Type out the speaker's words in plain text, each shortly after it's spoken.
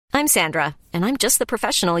I'm Sandra, and I'm just the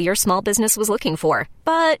professional your small business was looking for.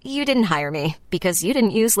 But you didn't hire me because you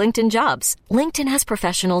didn't use LinkedIn Jobs. LinkedIn has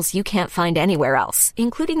professionals you can't find anywhere else,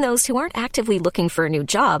 including those who aren't actively looking for a new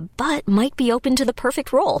job, but might be open to the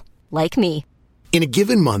perfect role, like me. In a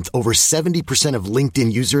given month, over 70% of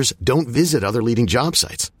LinkedIn users don't visit other leading job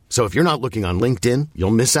sites. So if you're not looking on LinkedIn,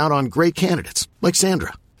 you'll miss out on great candidates like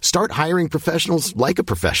Sandra. Start hiring professionals like a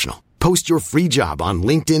professional. Post your free job on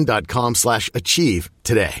linkedin.com/achieve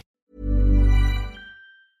today.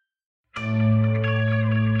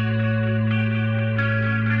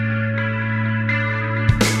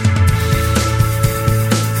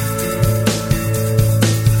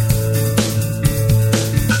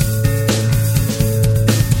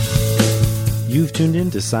 You've tuned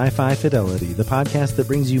in to Sci-Fi Fidelity, the podcast that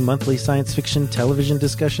brings you monthly science fiction television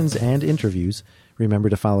discussions and interviews. Remember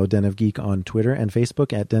to follow Den of Geek on Twitter and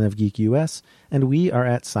Facebook at Den of Geek US, and we are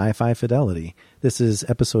at Sci-Fi Fidelity. This is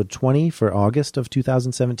episode 20 for August of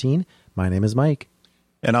 2017. My name is Mike.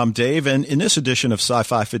 And I'm Dave, and in this edition of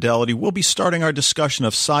Sci-Fi Fidelity, we'll be starting our discussion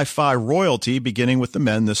of sci-fi royalty, beginning with the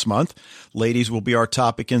men this month. Ladies will be our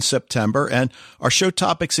topic in September, and our show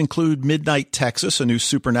topics include Midnight Texas, a new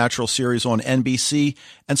supernatural series on NBC,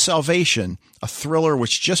 and Salvation, a thriller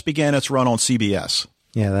which just began its run on CBS.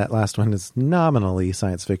 Yeah, that last one is nominally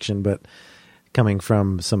science fiction, but coming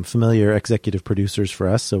from some familiar executive producers for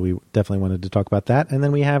us, so we definitely wanted to talk about that. And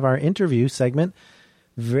then we have our interview segment.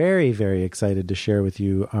 Very, very excited to share with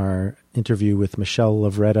you our interview with Michelle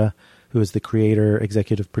Lovretta, who is the creator,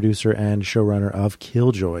 executive producer, and showrunner of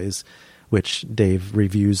Killjoys, which Dave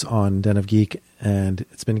reviews on Den of Geek, and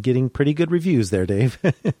it's been getting pretty good reviews there, Dave.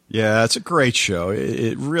 Yeah, it's a great show.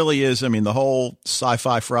 It really is. I mean, the whole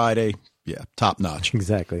Sci-Fi Friday, yeah, top notch.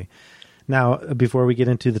 Exactly. Now, before we get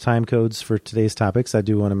into the time codes for today's topics, I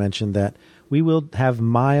do want to mention that we will have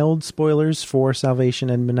mild spoilers for Salvation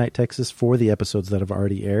and Midnight Texas for the episodes that have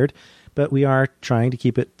already aired, but we are trying to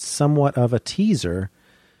keep it somewhat of a teaser.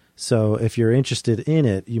 So if you're interested in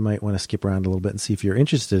it, you might want to skip around a little bit and see if you're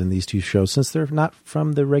interested in these two shows, since they're not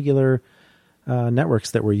from the regular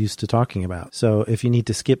networks that we're used to talking about. So if you need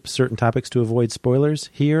to skip certain topics to avoid spoilers,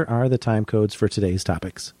 here are the time codes for today's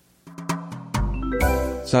topics.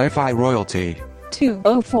 Sci-Fi Royalty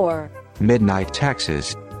 204, Midnight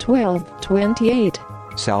Texas 1228,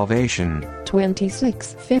 Salvation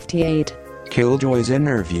 2658, Killjoys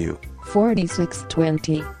Interview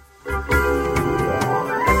 4620.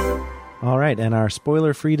 All right, and our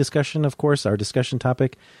spoiler-free discussion, of course, our discussion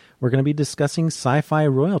topic, we're going to be discussing sci-fi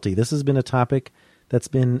royalty. This has been a topic that's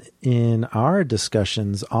been in our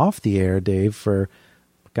discussions off the air, Dave, for,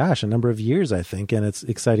 gosh, a number of years, I think, and it's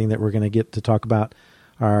exciting that we're going to get to talk about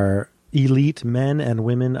our elite men and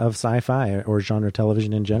women of sci-fi or genre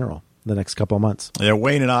television in general the next couple of months. Yeah,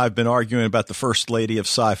 Wayne and I have been arguing about the first lady of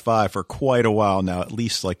sci-fi for quite a while now, at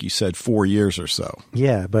least, like you said, 4 years or so.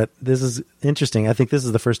 Yeah, but this is interesting. I think this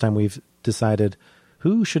is the first time we've decided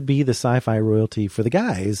who should be the sci-fi royalty for the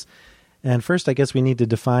guys. And first, I guess we need to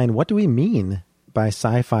define, what do we mean by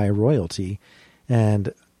sci-fi royalty?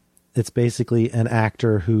 And it's basically an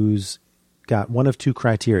actor who's got one of two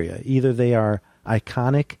criteria. Either they are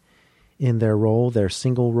iconic in their role, their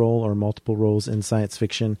single role or multiple roles in science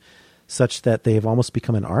fiction, such that they've almost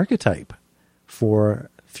become an archetype for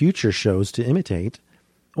future shows to imitate,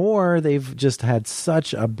 or they've just had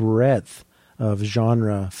such a breadth of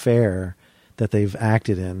genre fare that they've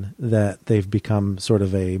acted in that they've become sort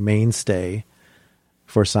of a mainstay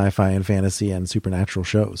for sci-fi and fantasy and supernatural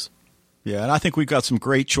shows. Yeah, and I think we've got some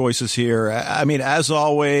great choices here. I mean, as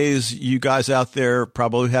always, you guys out there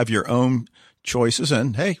probably have your own choices,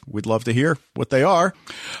 and hey, we'd love to hear what they are.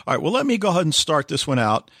 All right, well, let me go ahead and start this one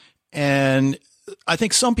out. And I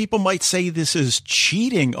think some people might say this is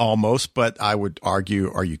cheating almost, but I would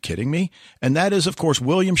argue, are you kidding me? And that is, of course,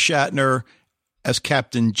 William Shatner as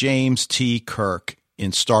Captain James T. Kirk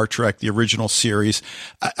in Star Trek, the original series.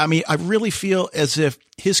 I mean, I really feel as if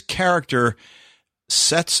his character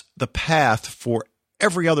sets the path for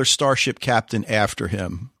every other starship captain after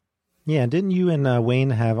him. Yeah, didn't you and Wayne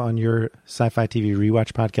have on your Sci-Fi TV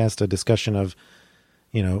Rewatch podcast a discussion of,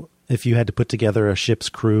 you know, if you had to put together a ship's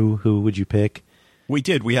crew, who would you pick? We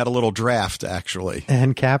did. We had a little draft, actually.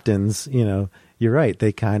 And captains, you know, you're right.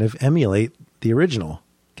 They kind of emulate the original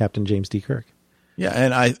Captain James T. Kirk. Yeah,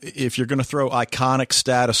 and if you're going to throw iconic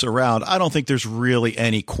status around, I don't think there's really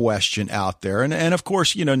any question out there. And of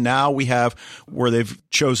course, you know, now we have where they've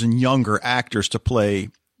chosen younger actors to play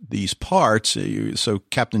these parts. So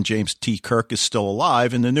Captain James T. Kirk is still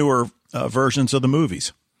alive in the newer versions of the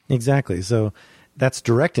movies. Exactly. So that's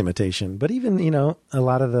direct imitation. But even, you know, a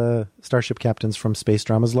lot of the starship captains from space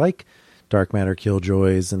dramas like Dark Matter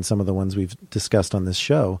Killjoys and some of the ones we've discussed on this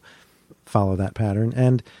show follow that pattern.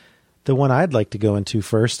 And the one I'd like to go into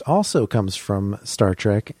first also comes from Star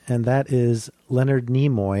Trek, and that is Leonard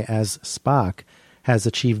Nimoy as Spock has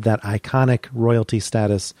achieved that iconic royalty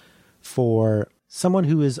status for someone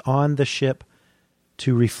who is on the ship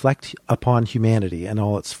to reflect upon humanity and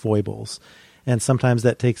all its foibles. And sometimes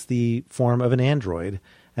that takes the form of an android,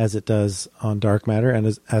 as it does on Dark Matter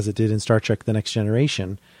and as it did in Star Trek The Next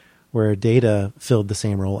Generation, where Data filled the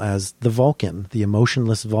same role as the Vulcan, the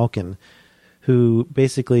emotionless Vulcan, who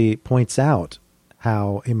basically points out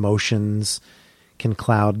how emotions can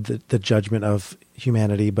cloud the judgment of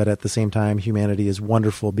humanity, but at the same time, humanity is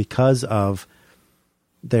wonderful because of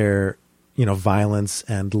their, violence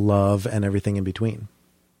and love and everything in between.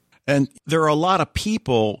 And there are a lot of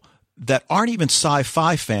people that aren't even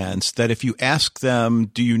sci-fi fans that if you ask them,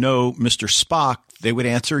 do you know Mr. Spock, they would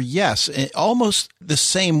answer yes. And almost the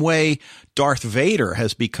same way Darth Vader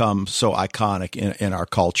has become so iconic in our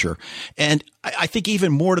culture. And I think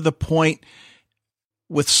even more to the point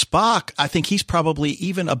with Spock, I think he's probably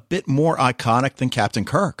even a bit more iconic than Captain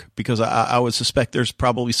Kirk, because I would suspect there's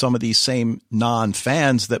probably some of these same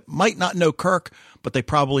non-fans that might not know Kirk, but they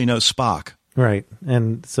probably know Spock. Right.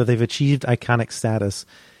 And so they've achieved iconic status.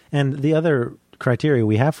 And the other criteria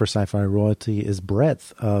we have for sci-fi royalty is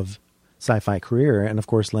breadth of sci-fi career. And of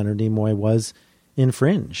course, Leonard Nimoy was in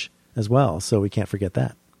Fringe as well. So we can't forget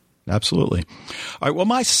that. Absolutely. All right. Well,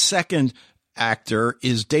 my second actor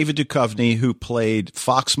is David Duchovny, who played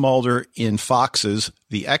Fox Mulder in Fox's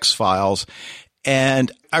The X-Files.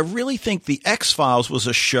 And I really think The X-Files was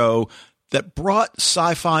a show that brought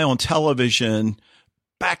sci-fi on television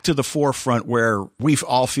back to the forefront where we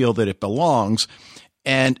all feel that it belongs.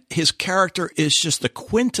 And his character is just the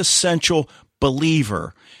quintessential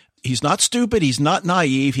believer. He's not stupid. He's not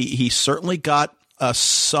naive. He certainly got a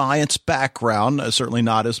science background, certainly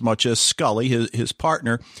not as much as Scully, his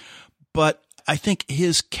partner. But I think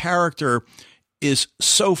his character is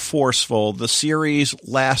so forceful. The series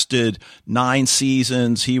lasted 9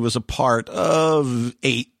 seasons. He was a part of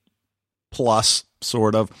 8 plus,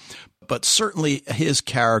 sort of. But certainly his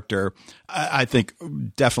character, I think,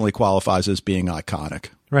 definitely qualifies as being iconic.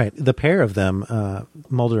 Right. The pair of them,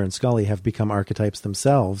 Mulder and Scully, have become archetypes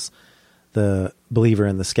themselves, the believer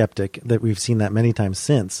and the skeptic, that we've seen that many times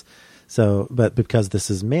since. So, but because this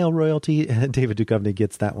is male royalty, David Duchovny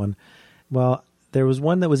gets that one. Well, there was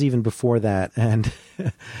one that was even before that, and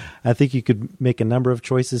I think you could make a number of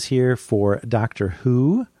choices here for Doctor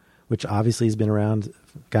Who, which obviously has been around,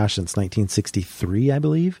 since 1963, I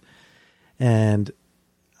believe. And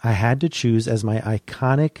I had to choose as my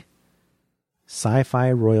iconic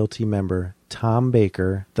sci-fi royalty member, Tom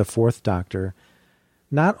Baker, the 4th Doctor,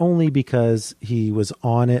 not only because he was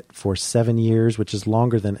on it for 7 years, which is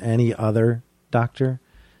longer than any other Doctor,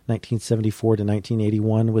 1974 to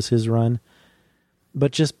 1981 was his run,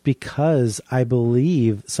 but just because I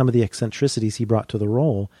believe some of the eccentricities he brought to the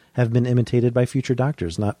role have been imitated by future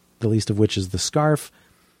Doctors, not the least of which is the scarf,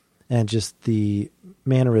 and just the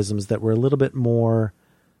mannerisms that were a little bit more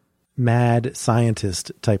mad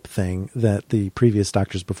scientist type thing that the previous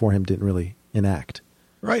Doctors before him didn't really enact.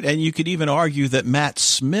 Right. And you could even argue that Matt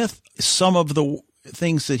Smith, some of the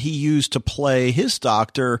things that he used to play his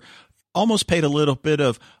Doctor almost paid a little bit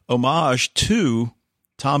of homage to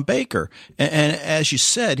Tom Baker. And as you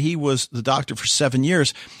said, he was the Doctor for 7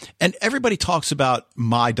 years. And everybody talks about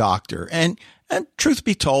my Doctor. And truth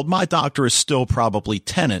be told, my Doctor is still probably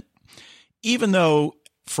Tennant. Even though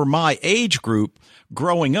for my age group,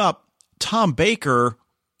 growing up, Tom Baker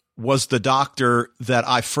was the Doctor that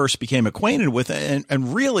I first became acquainted with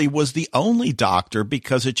and really was the only Doctor,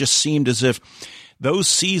 because it just seemed as if those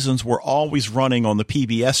seasons were always running on the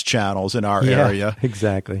PBS channels in our area.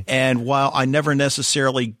 Exactly. And while I never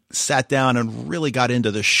necessarily sat down and really got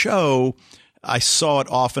into the show, I saw it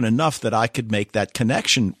often enough that I could make that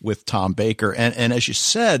connection with Tom Baker. And as you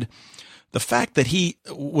said, the fact that he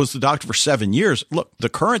was the Doctor for 7 years, look, the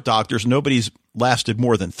current Doctors, nobody's lasted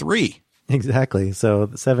more than 3. Exactly.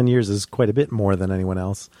 So 7 years is quite a bit more than anyone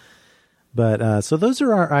else. But so those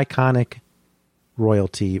are our iconic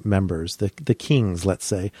royalty members, the kings, let's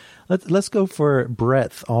say. Let's go for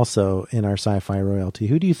breadth also in our sci-fi royalty.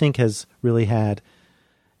 Who do you think has really had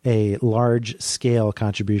a large-scale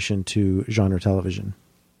contribution to genre television?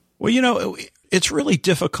 Well, it's really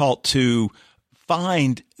difficult to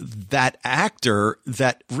find that actor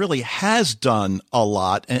that really has done a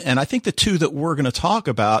lot. And I think the two that we're going to talk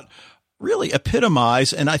about really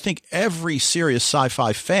epitomize, and I think every serious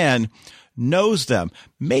sci-fi fan knows them.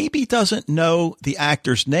 Maybe doesn't know the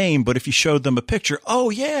actor's name, but if you showed them a picture, oh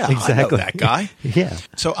yeah, Exactly. I know that guy. Yeah.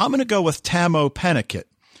 So I'm going to go with Tamo Pennicott,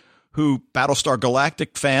 who Battlestar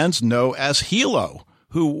Galactic fans know as Hilo,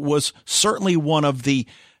 who was certainly one of the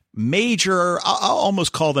major, I'll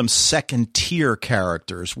almost call them second tier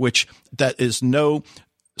characters, which that is no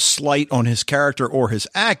slight on his character or his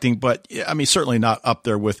acting, but I mean, certainly not up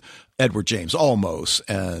there with Edward James Olmos.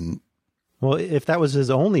 And Well, if that was his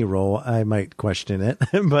only role, I might question it,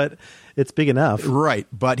 but it's big enough. right.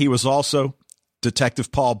 But he was also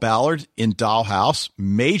Detective Paul Ballard in Dollhouse,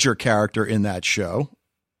 major character in that show.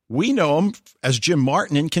 We know him as Jim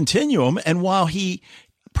Martin in Continuum. And while he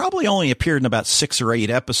probably only appeared in about 6 or 8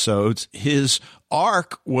 episodes, his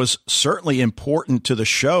arc was certainly important to the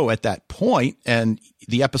show at that point. And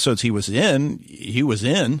the episodes he was in,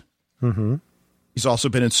 Mm-hmm. He's also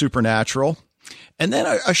been in Supernatural. And then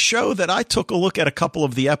a show that I took a look at a couple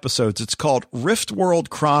of the episodes. It's called Rift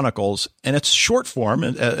World Chronicles, and it's short form.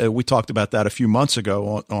 And we talked about that a few months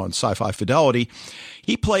ago on Sci-Fi Fidelity.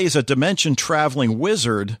 He plays a dimension-traveling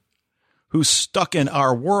wizard who's stuck in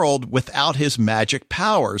our world without his magic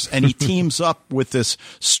powers, and he teams up with this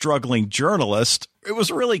struggling journalist. It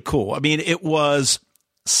was really cool. I mean, it was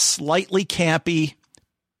slightly campy,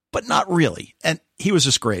 but not really. And he was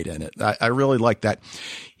just great in it. I really like that.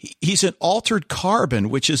 He's in Altered Carbon,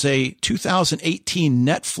 which is a 2018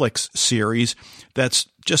 Netflix series that's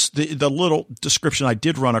just the little description I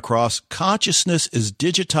did run across. Consciousness is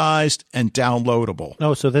digitized and downloadable.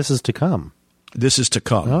 Oh, so this is to come. This is to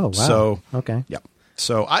come. Oh, wow. So, okay. yeah.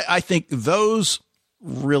 So I think those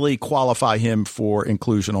really qualify him for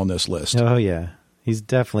inclusion on this list. Oh, yeah. He's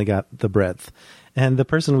definitely got the breadth. And the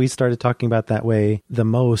person we started talking about that way the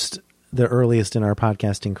most, the earliest in our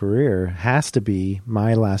podcasting career, has to be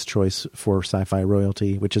my last choice for Sci-Fi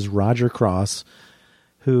Royalty, which is Roger Cross,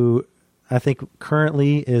 who I think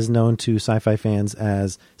currently is known to sci-fi fans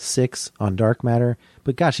as Six on Dark Matter.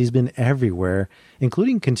 But gosh, he's been everywhere,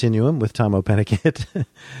 including Continuum with Tamo Pennicott,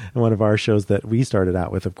 one of our shows that we started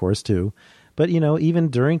out with, of course, too. But, you know, even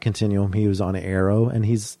during Continuum, he was on Arrow, and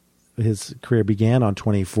his career began on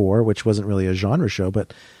 24, which wasn't really a genre show,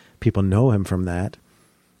 but people know him from that.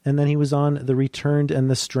 And then he was on The Returned and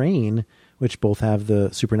The Strain, which both have the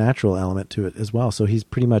supernatural element to it as well. So he's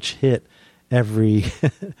pretty much hit every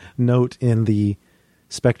note in the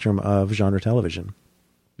spectrum of genre television.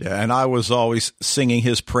 Yeah, and I was always singing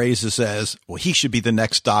his praises as, well, he should be the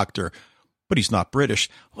next Doctor, but he's not British.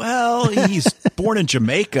 Well, he's born in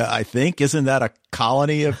Jamaica, I think. Isn't that a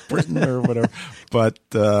colony of Britain or whatever? But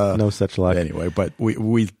no such luck. Anyway, but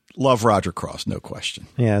we love Roger Cross, no question.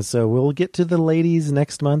 Yeah, so we'll get to the ladies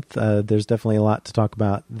next month. There's definitely a lot to talk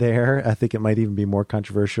about there. I think it might even be more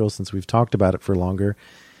controversial since we've talked about it for longer.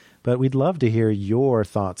 But we'd love to hear your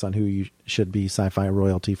thoughts on who you should be Sci-Fi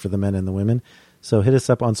Royalty for the men and the women. So hit us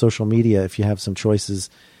up on social media if you have some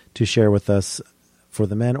choices to share with us for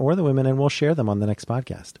the men or the women, and we'll share them on the next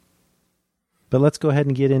podcast. But let's go ahead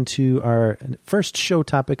and get into our first show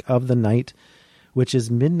topic of the night, which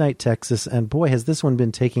is Midnight Texas. And boy, has this one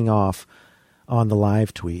been taking off on the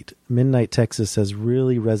live tweet. Midnight Texas has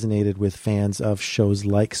really resonated with fans of shows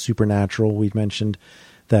like Supernatural. We've mentioned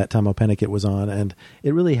that Tamo Pennicott was on, and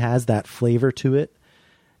it really has that flavor to it.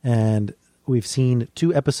 And we've seen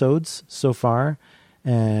 2 episodes so far,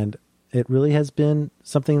 and it really has been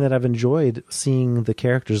something that I've enjoyed seeing the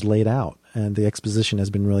characters laid out, and the exposition has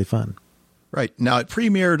been really fun. Right. Now, it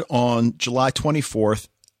premiered on July 24th.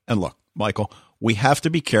 And look, Michael, we have to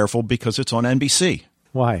be careful because it's on NBC.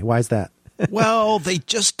 Why? Why is that? Well, they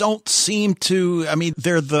just don't seem to. I mean,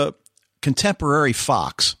 they're the contemporary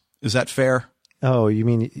Fox. Is that fair? Oh, you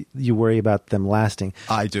mean you worry about them lasting?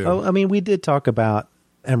 I do. Oh, I mean, we did talk about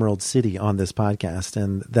Emerald City on this podcast,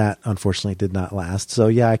 and that unfortunately did not last. So,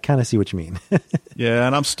 yeah, I kind of see what you mean. Yeah,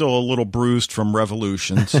 and I'm still a little bruised from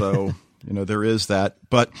Revolution, so, you know, there is that.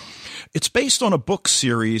 But it's based on a book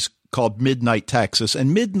series called Midnight Texas,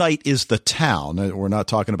 and midnight is the town. We're not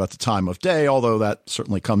talking about the time of day, although that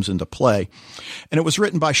certainly comes into play. And it was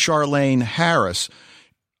written by Charlaine Harris.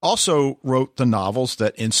 Also wrote the novels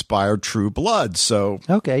that inspired True Blood. So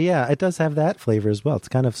okay, yeah, it does have that flavor as well. It's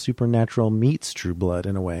kind of Supernatural meets True Blood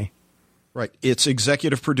in a way. Right. It's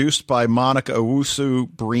executive produced by Monica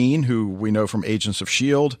Owusu-Breen, who we know from Agents of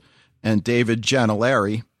S.H.I.E.L.D., and David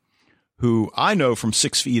Gianelleri, who I know from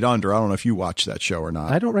 6 Feet Under. I don't know if you watched that show or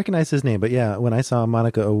not. I don't recognize his name, but yeah, when I saw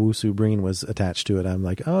Monica Owusu-Breen was attached to it, I'm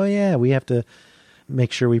like, oh yeah, we have to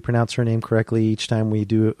make sure we pronounce her name correctly each time we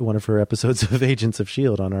do one of her episodes of Agents of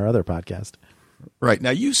S.H.I.E.L.D. on our other podcast. Right.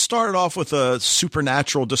 Now, you started off with a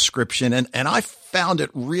supernatural description, and I found it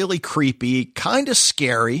really creepy, kind of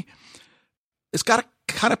scary. it's got a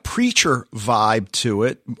kind of preacher vibe to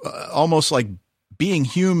it, almost like Being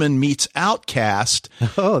Human meets Outcast.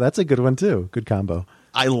 Oh, that's a good one too. Good combo.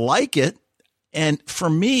 I like it. And for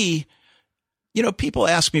me, people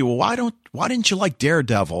ask me, well, why didn't you like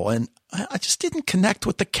Daredevil? And I just didn't connect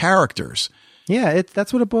with the characters. Yeah,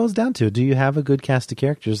 that's what it boils down to. Do you have a good cast of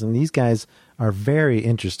characters? And these guys are very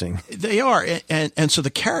interesting. They are. And so the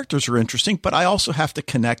characters are interesting, but I also have to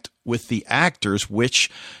connect with the actors, which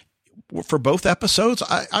for both episodes,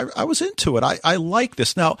 I was into it. I like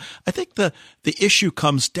this. Now, I think the issue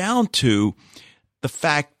comes down to the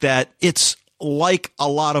fact that it's like a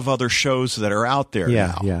lot of other shows that are out there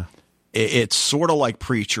now. Yeah. It's sort of like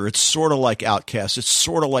Preacher. It's sort of like Outcast. It's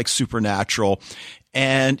sort of like Supernatural.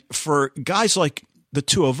 And for guys like the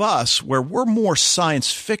two of us, where we're more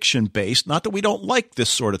science fiction based, not that we don't like this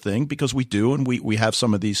sort of thing, because we do, and we have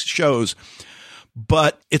some of these shows,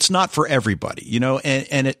 but it's not for everybody,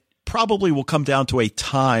 and it probably will come down to a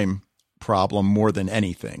time problem more than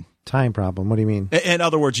anything. Time problem? What do you mean? In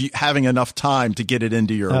other words, having enough time to get it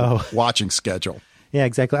into your watching schedule. Yeah,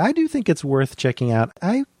 exactly. I do think it's worth checking out.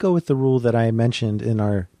 I go with the rule that I mentioned in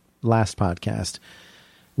our last podcast,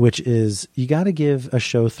 which is you got to give a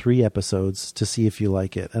show 3 episodes to see if you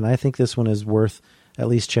like it. And I think this one is worth at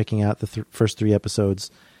least checking out the first 3 episodes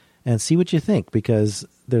and see what you think, because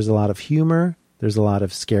there's a lot of humor. There's a lot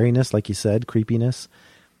of scariness, like you said, creepiness.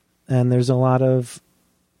 And there's a lot of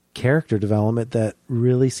character development that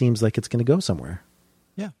really seems like it's going to go somewhere.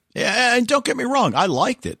 Yeah, and don't get me wrong, I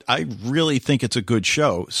liked it. I really think it's a good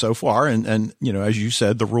show so far. And as you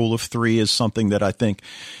said, the rule of 3 is something that I think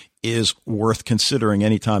is worth considering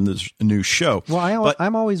anytime there's a new show. Well,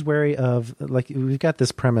 I'm always wary of, like, we've got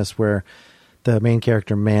this premise where the main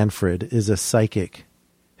character, Manfred, is a psychic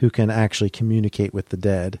who can actually communicate with the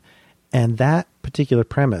dead. And that particular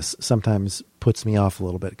premise sometimes puts me off a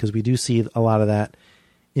little bit, because we do see a lot of that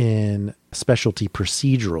in specialty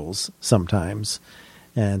procedurals sometimes.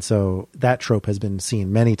 And so that trope has been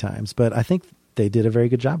seen many times, but I think they did a very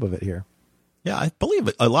good job of it here. Yeah, I believe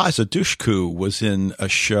it. Eliza Dushku was in a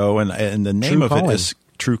show, and the name of it is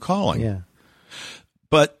True Calling. Yeah.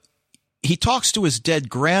 But he talks to his dead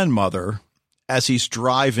grandmother as he's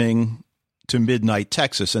driving to Midnight,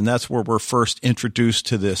 Texas, and that's where we're first introduced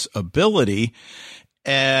to this ability.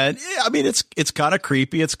 And I mean, it's kind of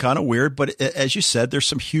creepy. It's kind of weird, but as you said, there's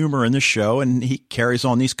some humor in the show, and he carries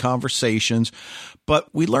on these conversations. But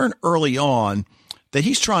we learn early on that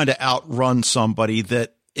he's trying to outrun somebody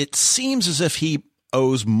that it seems as if he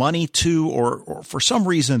owes money to, or for some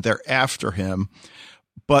reason they're after him.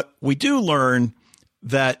 But we do learn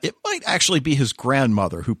that it might actually be his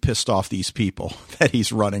grandmother who pissed off these people that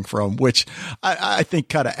he's running from, which I think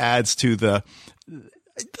kind of adds to the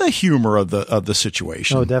humor of the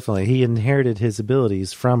situation. Oh, definitely. He inherited his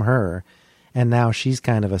abilities from her, and now she's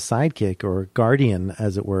kind of a sidekick or guardian,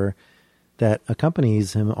 as it were, that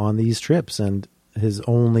accompanies him on these trips, and his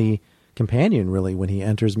only companion, really, when he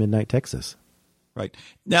enters Midnight, Texas. Right.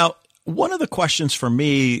 Now, one of the questions for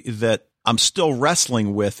me that I'm still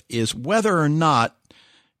wrestling with is whether or not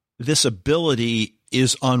this ability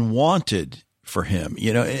is unwanted for him.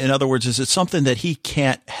 In other words, is it something that he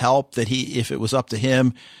can't help, that if it was up to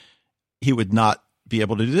him, he would not be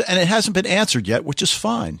able to do that? And it hasn't been answered yet, which is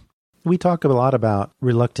fine. We talk a lot about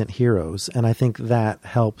reluctant heroes, and I think that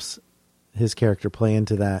helps his character play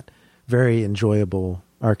into that very enjoyable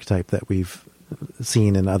archetype that we've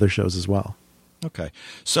seen in other shows as well. Okay.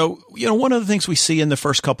 So, one of the things we see in the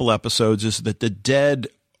first couple episodes is that the dead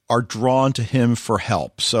are drawn to him for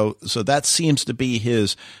help. So that seems to be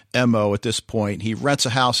his MO at this point. He rents a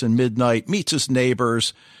house in Midnight, meets his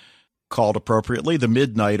neighbors, called appropriately the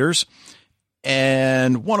Midnighters,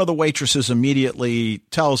 and one of the waitresses immediately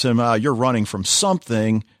tells him, you're running from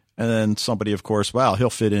something. And then somebody, of course, he'll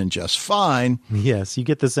fit in just fine. Yes, you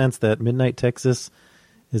get the sense that Midnight, Texas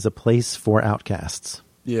is a place for outcasts.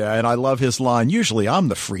 Yeah, and I love his line, usually I'm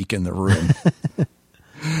the freak in the room.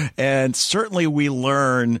 And certainly we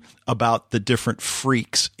learn about the different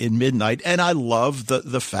freaks in Midnight. And I love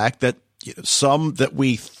the fact that some that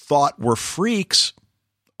we thought were freaks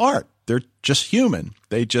aren't. They're just human.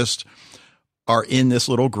 They just are in this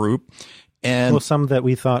little group. And some that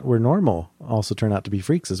we thought were normal also turn out to be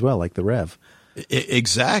freaks as well, like the Rev.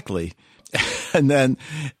 Exactly. And then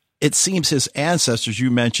it seems his ancestors,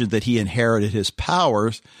 you mentioned that he inherited his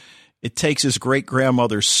powers. It takes his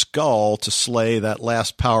great-grandmother's skull to slay that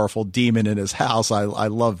last powerful demon in his house. I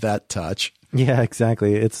love that touch. Yeah,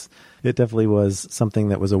 exactly. It definitely was something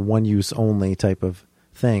that was a one-use only type of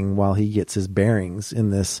thing, while he gets his bearings in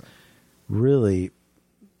this really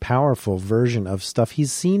powerful version of stuff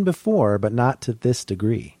he's seen before, but not to this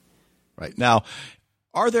degree. Right. Now,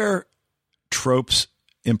 are there tropes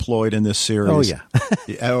employed in this series? Oh, yeah.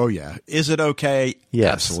 Oh, yeah. Is it okay?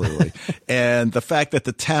 Yes. Absolutely. And the fact that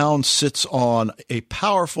the town sits on a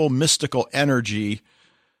powerful mystical energy,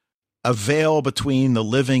 a veil between the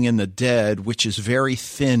living and the dead, which is very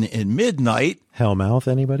thin in midnight. Hellmouth,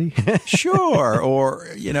 anybody? Sure. Or,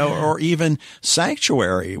 or even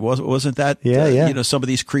Sanctuary. Wasn't that, Yeah. Some of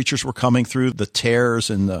these creatures were coming through the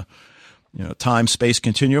tears in the, time-space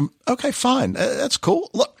continuum. Okay, fine. That's cool.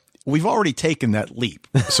 Look, we've already taken that leap,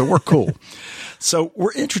 so we're cool. So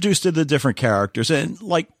we're introduced to the different characters, and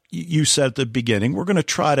like you said at the beginning, we're going to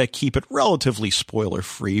try to keep it relatively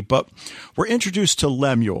spoiler-free, but we're introduced to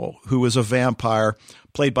Lemuel, who is a vampire,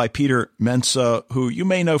 played by Peter Mensah, who you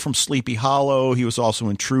may know from Sleepy Hollow. He was also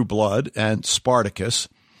in True Blood and Spartacus.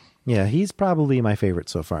 Yeah, he's probably my favorite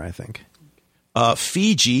so far, I think.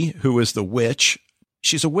 Fiji, who is the witch.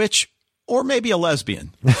 She's a witch or maybe a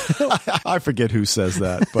lesbian. I forget who says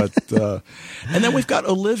that. But and then we've got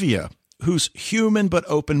Olivia, who's human but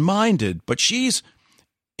open-minded, but she's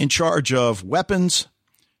in charge of weapons.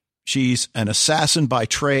 She's an assassin by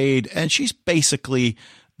trade, and she's basically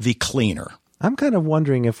the cleaner. I'm kind of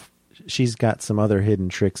wondering if she's got some other hidden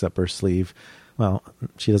tricks up her sleeve. Well,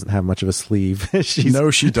 she doesn't have much of a sleeve.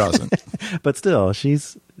 No, she doesn't. But still,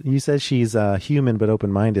 you said she's human but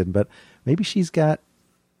open-minded, but maybe she's got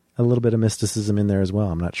a little bit of mysticism in there as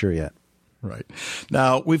well. I'm not sure yet. Right.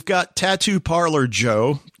 Now, we've got Tattoo Parlor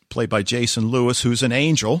Joe, played by Jason Lewis, who's an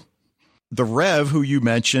angel. The Rev, who you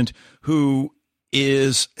mentioned, who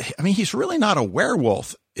is, he's really not a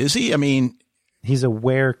werewolf, is he? He's a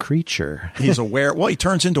were creature. He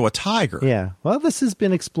turns into a tiger. Yeah. Well, this has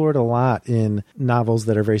been explored a lot in novels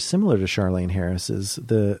that are very similar to Charlaine Harris's.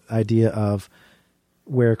 The idea of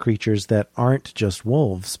were creatures that aren't just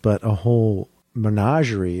wolves, but a whole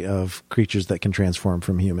menagerie of creatures that can transform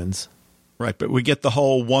from humans. Right. But we get the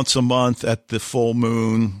whole once a month at the full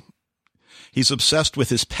moon. He's obsessed with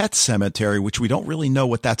his pet cemetery, which we don't really know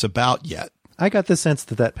what that's about yet. I got the sense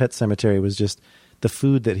that pet cemetery was just the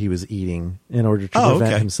food that he was eating in order to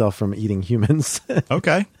prevent himself from eating humans.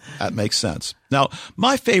 Okay. That makes sense. Now,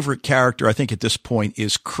 my favorite character, I think at this point,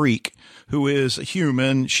 is Creek, who is a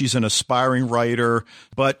human. She's an aspiring writer,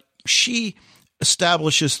 but she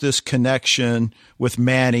establishes this connection with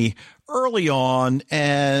Manny early on.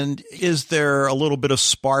 And is there a little bit of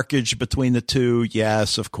sparkage between the two?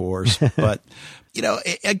 Yes, of course. But,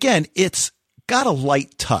 again, it's got a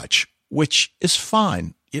light touch, which is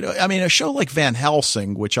fine. A show like Van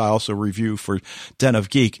Helsing, which I also review for Den of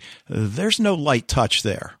Geek, there's no light touch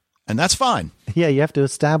there. And that's fine. Yeah, you have to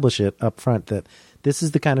establish it up front that this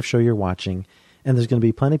is the kind of show you're watching. And there's going to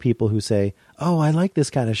be plenty of people who say, oh, I like this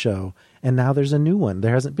kind of show. And now there's a new one.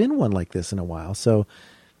 There hasn't been one like this in a while. So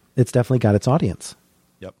it's definitely got its audience.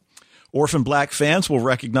 Yep. Orphan Black fans will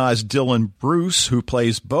recognize Dylan Bruce, who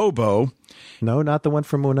plays Bobo. No, not the one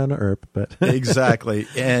from Winona Earp, but exactly.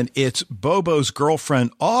 And it's Bobo's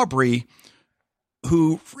girlfriend, Aubrey,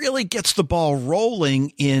 who really gets the ball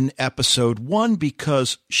rolling in episode 1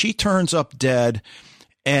 because she turns up dead.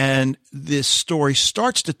 And this story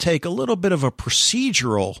starts to take a little bit of a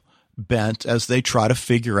procedural bent as they try to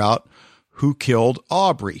figure out who killed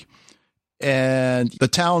Aubrey. And the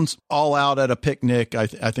town's all out at a picnic. I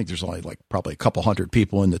think there's only probably a couple hundred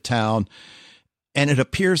people in the town. And it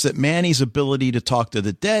appears that Manny's ability to talk to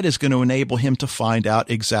the dead is going to enable him to find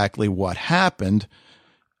out exactly what happened.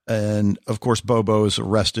 And, of course, Bobo is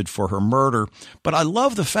arrested for her murder. But I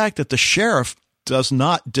love the fact that the sheriff does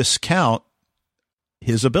not discount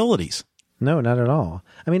his abilities. No, not at all.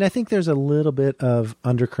 I think there's a little bit of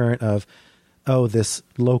undercurrent of, this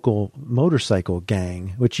local motorcycle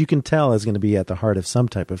gang, which you can tell is going to be at the heart of some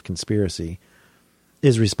type of conspiracy,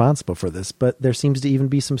 is responsible for this. But there seems to even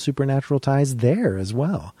be some supernatural ties there as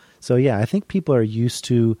well. So, yeah, I think people are used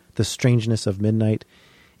to the strangeness of midnight,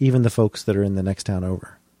 even the folks that are in the next town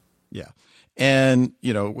over. Yeah. And,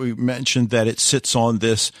 we mentioned that it sits on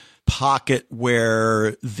this pocket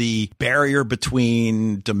where the barrier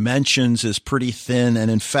between dimensions is pretty thin. And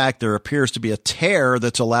in fact, there appears to be a tear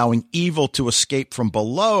that's allowing evil to escape from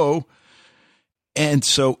below. And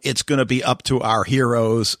so it's going to be up to our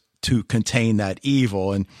heroes to contain that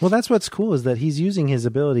evil. And well, that's what's cool is that he's using his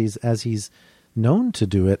abilities as he's known to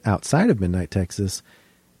do it outside of Midnight Texas,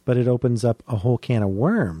 but it opens up a whole can of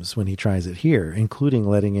worms when he tries it here, including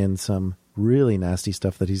letting in some really nasty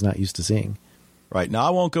stuff that he's not used to seeing. Right. Now, I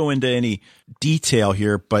won't go into any detail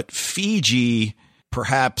here, but Fiji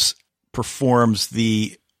perhaps performs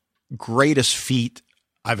the greatest feat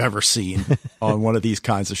I've ever seen on one of these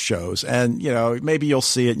kinds of shows. And, maybe you'll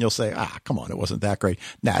see it and you'll say, come on, it wasn't that great.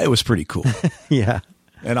 Nah, it was pretty cool. Yeah.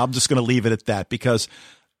 And I'm just going to leave it at that because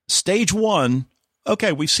stage one,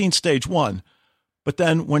 okay, we've seen stage one. But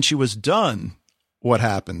then when she was done, what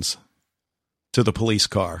happens to the police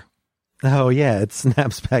car? Oh, yeah, it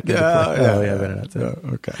snaps back into play.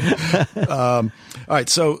 Okay. All right,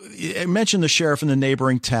 so I mentioned the sheriff in the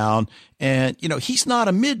neighboring town, and, he's not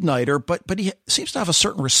a midnighter, but he seems to have a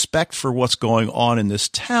certain respect for what's going on in this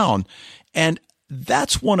town. And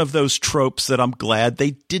that's one of those tropes that I'm glad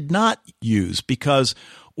they did not use, because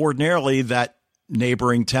ordinarily that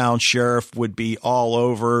neighboring town sheriff would be all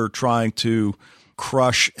over trying to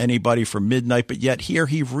crush anybody from midnight. But yet here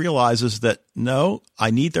he realizes that, no,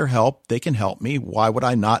 I need their help. They can help me. Why would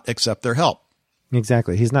I not accept their help?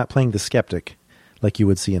 Exactly. He's not playing the skeptic like you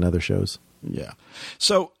would see in other shows. Yeah.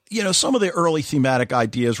 So, some of the early thematic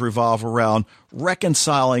ideas revolve around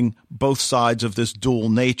reconciling both sides of this dual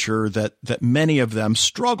nature that many of them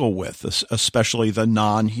struggle with, especially the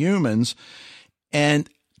non-humans, and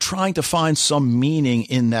trying to find some meaning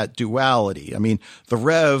in that duality. I mean, the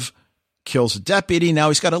Rev kills a deputy. Now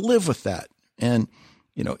he's got to live with that. And,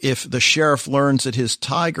 if the sheriff learns that his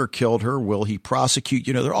tiger killed her, will he prosecute?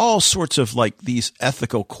 There are all sorts of like these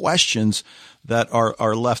ethical questions that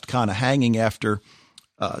are left kind of hanging after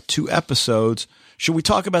 2 episodes. Should we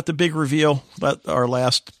talk about the big reveal? That our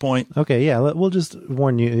last point. Okay. Yeah. We'll just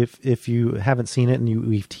warn you if you haven't seen it and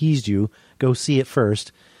we've teased you, go see it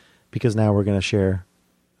first, because now we're going to share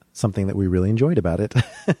something that we really enjoyed about it.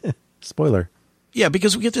 Spoiler. Yeah,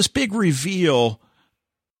 because we get this big reveal,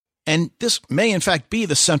 and this may in fact be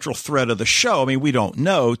the central thread of the show. I mean, we don't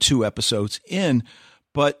know 2 episodes in,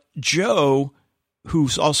 but Joe,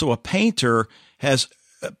 who's also a painter, has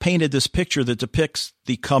painted this picture that depicts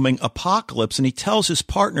the coming apocalypse, and he tells his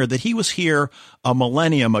partner that he was here a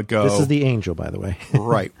millennium ago. This is the angel, by the way.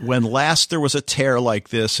 Right. When last there was a tear like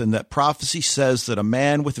this, and that prophecy says that a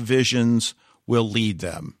man with visions will lead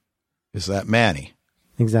them. Is that Manny?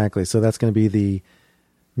 Exactly. So that's going to be the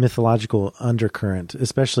mythological undercurrent,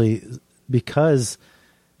 especially because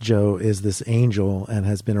Joe is this angel and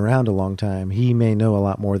has been around a long time. He may know a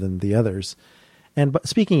lot more than the others. And but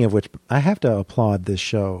speaking of which, I have to applaud this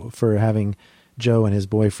show for having Joe and his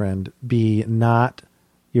boyfriend be not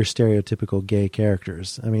your stereotypical gay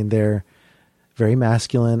characters. I mean, they're very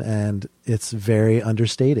masculine and it's very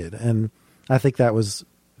understated. And I think that was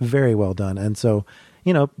very well done. And so,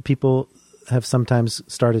 people have sometimes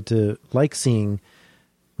started to like seeing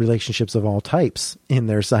relationships of all types in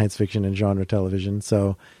their science fiction and genre television.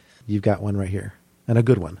 So you've got one right here, and a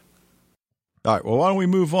good one. All right. Well, why don't we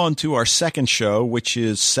move on to our second show, which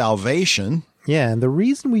is Salvation. Yeah. And the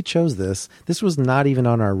reason we chose this was not even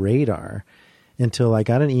on our radar until I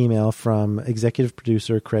got an email from executive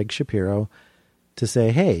producer Craig Shapiro to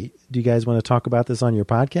say, hey, do you guys want to talk about this on your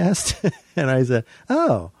podcast? And I said,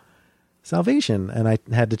 oh, Salvation. And I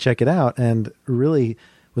had to check it out and really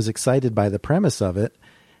was excited by the premise of it.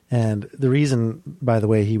 And the reason, by the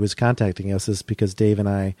way, he was contacting us is because Dave and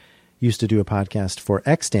I used to do a podcast for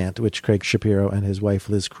Extant, which Craig Shapiro and his wife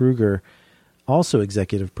Liz Kruger also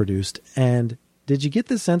executive produced. And did you get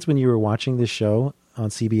the sense when you were watching this show on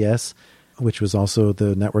CBS, which was also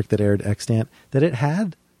the network that aired Extant, that it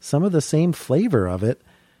had some of the same flavor of it,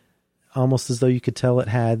 almost as though you could tell it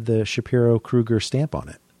had the Shapiro-Kruger stamp on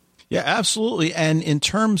it? Yeah, absolutely. And in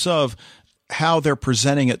terms of how they're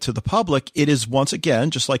presenting it to the public, it is once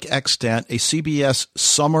again, just like Extant, a CBS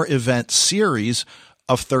summer event series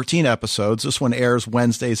of 13 episodes. This one airs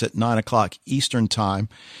Wednesdays at 9:00 Eastern time.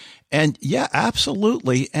 And yeah,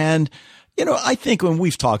 absolutely. And, I think when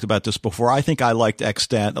we've talked about this before, I think I liked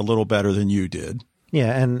Extant a little better than you did.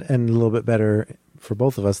 Yeah, and a little bit better for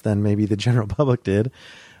both of us than maybe the general public did.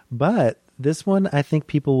 But this one, I think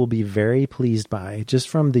people will be very pleased by, just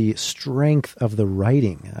from the strength of the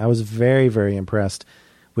writing. I was very, very impressed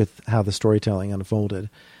with how the storytelling unfolded.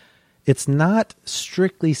 It's not,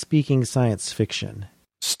 strictly speaking, science fiction.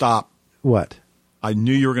 Stop. What? I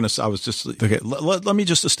knew you were going to. I was just okay. Let me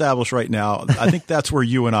just establish right now. I think that's where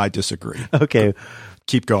you and I disagree. Okay,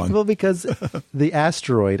 keep going. Well, because the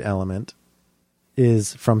asteroid element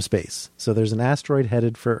is from space, so there's an asteroid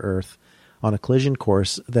headed for Earth on a collision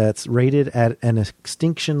course that's rated at an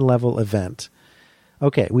extinction level event.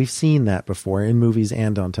 Okay, we've seen that before in movies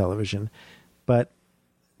and on television, but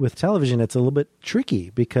with television, it's a little bit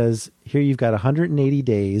tricky because here you've got 180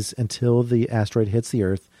 days until the asteroid hits the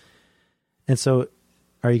Earth. And so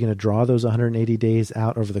are you going to draw those 180 days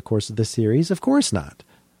out over the course of this series? Of course not.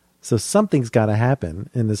 So something's got to happen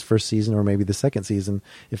in this first season, or maybe the second season,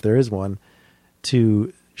 if there is one,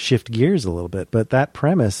 to shift gears a little bit. But that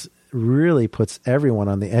premise really puts everyone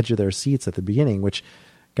on the edge of their seats at the beginning, which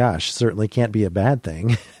gosh, certainly can't be a bad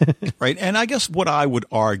thing. Right. And I guess what I would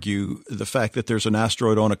argue, the fact that there's an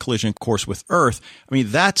asteroid on a collision course with Earth, I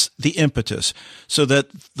mean, that's the impetus. So that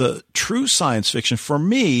the true science fiction for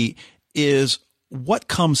me is what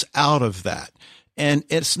comes out of that. And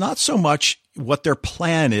it's not so much what their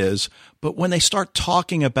plan is, but when they start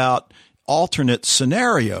talking about alternate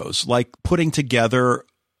scenarios, like putting together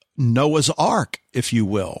Noah's Ark, if you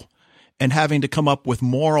will, and having to come up with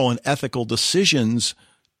moral and ethical decisions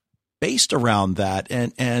based around that,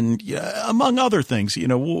 and among other things,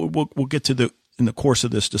 we'll get to in the course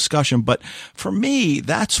of this discussion. But for me,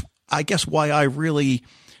 that's, I guess, why I really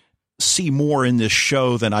see more in this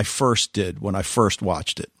show than I first did when I first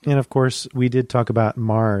watched it. And of course, we did talk about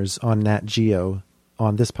Mars on Nat Geo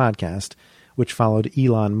on this podcast, which followed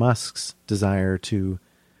Elon Musk's desire to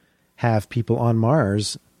have people on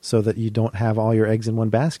Mars so that you don't have all your eggs in one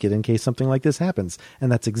basket in case something like this happens.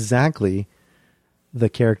 And that's exactly the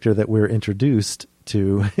character that we're introduced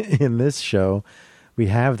to in this show. We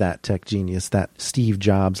have that tech genius, that Steve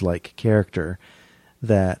Jobs-like character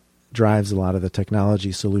that drives a lot of the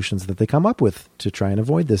technology solutions that they come up with to try and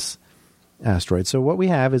avoid this asteroid. So what we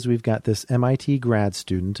have is we've got this MIT grad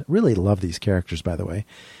student, really love these characters, by the way,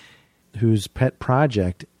 whose pet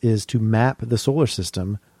project is to map the solar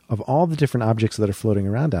system of all the different objects that are floating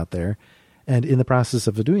around out there. And in the process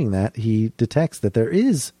of doing that, he detects that there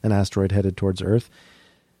is an asteroid headed towards Earth.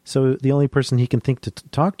 So the only person he can think to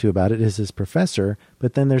talk to about it is his professor.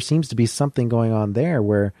 But then there seems to be something going on there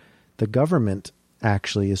where the government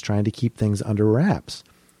actually is trying to keep things under wraps.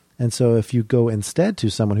 And so if you go instead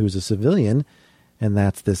to someone who's a civilian, and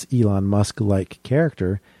that's this Elon Musk-like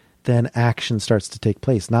character, then action starts to take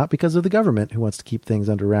place. Not because of the government who wants to keep things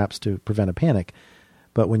under wraps to prevent a panic,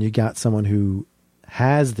 but when you got someone who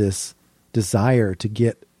has this desire to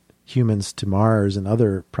get humans to Mars and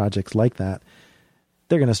other projects like that,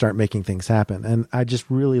 they're going to start making things happen. And I just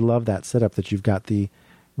really love that setup that you've got the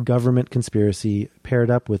government conspiracy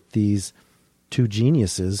paired up with these two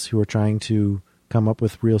geniuses who are trying to come up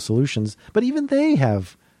with real solutions. But even they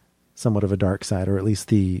have somewhat of a dark side, or at least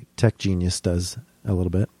the tech genius does a little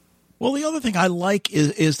bit. Well, the other thing I like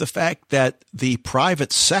is the fact that the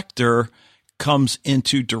private sector comes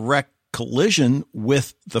into direct collision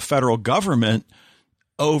with the federal government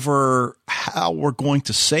over how we're going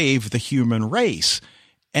to save the human race.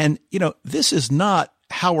 And, this is not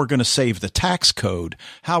how we're going to save the tax code,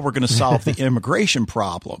 how we're going to solve the immigration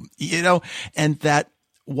problem, and that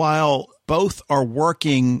while both are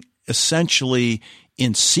working essentially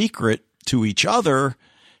in secret to each other,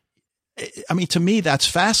 I mean, to me, that's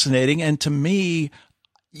fascinating. And to me,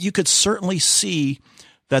 you could certainly see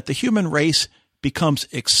that the human race becomes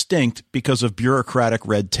extinct because of bureaucratic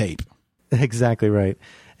red tape. Exactly right.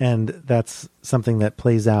 And that's something that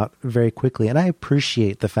plays out very quickly. And I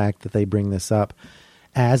appreciate the fact that they bring this up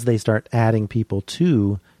as they start adding people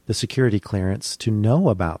to the security clearance to know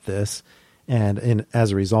about this. And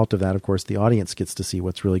as a result of that, of course, the audience gets to see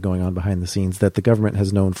what's really going on behind the scenes that the government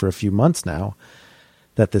has known for a few months now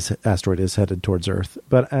that this asteroid is headed towards Earth.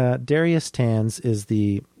 But Darius Tanz is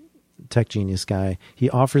the tech genius guy. He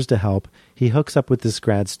offers to help. He hooks up with this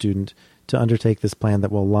grad student to undertake this plan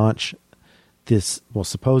that will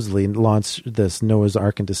supposedly launch this Noah's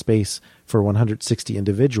Ark into space for 160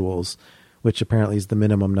 individuals, which apparently is the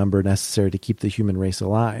minimum number necessary to keep the human race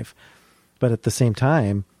alive. But at the same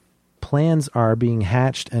time, plans are being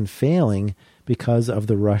hatched and failing because of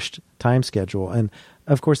the rushed time schedule. And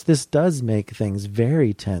of course, this does make things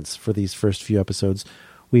very tense for these first few episodes.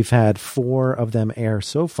 We've had 4 of them air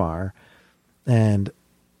so far, and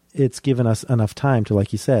it's given us enough time to,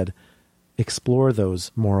 like you said, explore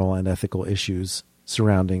those moral and ethical issues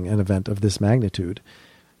surrounding an event of this magnitude.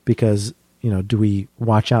 Because, do we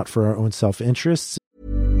watch out for our own self-interests?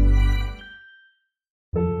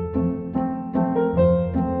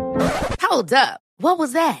 Hold up. What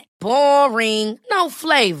was that? Boring. No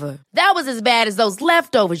flavor. That was as bad as those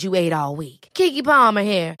leftovers you ate all week. Keke Palmer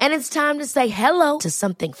here. And it's time to say hello to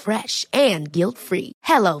something fresh and guilt-free.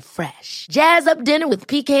 HelloFresh. Jazz up dinner with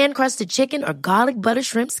pecan-crusted chicken or garlic butter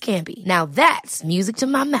shrimp scampi. Now that's music to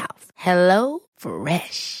my mouth.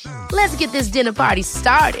 HelloFresh. Let's get this dinner party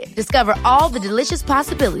started. Discover all the delicious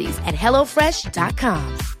possibilities at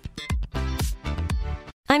HelloFresh.com.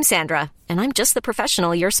 I'm Sandra, and I'm just the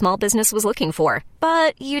professional your small business was looking for.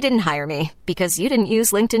 But you didn't hire me because you didn't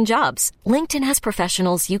use LinkedIn Jobs. LinkedIn has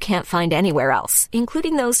professionals you can't find anywhere else,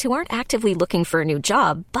 including those who aren't actively looking for a new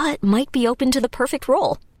job, but might be open to the perfect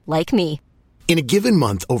role, like me. In a given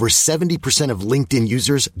month, over 70% of LinkedIn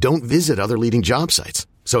users don't visit other leading job sites.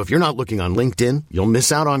 So if you're not looking on LinkedIn, you'll miss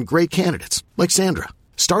out on great candidates like Sandra.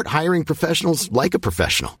 Start hiring professionals like a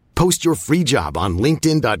professional. Post your free job on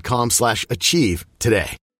linkedin.com/achieve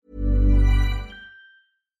today.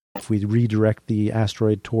 If we redirect the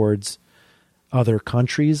asteroid towards other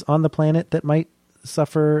countries on the planet that might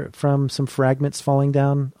suffer from some fragments falling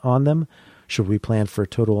down on them, should we plan for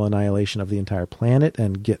total annihilation of the entire planet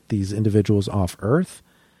and get these individuals off Earth?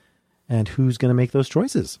 And who's going to make those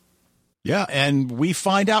choices? Yeah, and we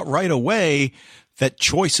find out right away that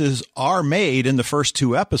choices are made in the first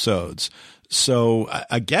 2 episodes. So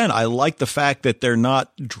again, I like the fact that they're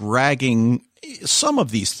not dragging some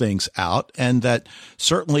of these things out, and that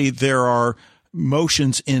certainly there are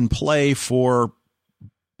motions in play for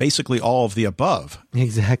basically all of the above.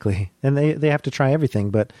 Exactly. And they have to try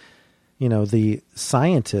everything. But, you know, the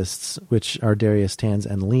scientists, which are Darius Tanz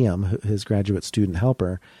and Liam, his graduate student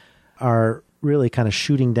helper, are really kind of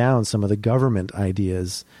shooting down some of the government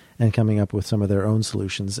ideas and coming up with some of their own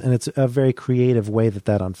solutions. And it's a very creative way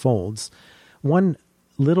that unfolds. One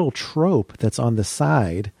little trope that's on the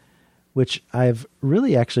side, which I've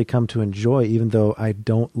really actually come to enjoy, even though I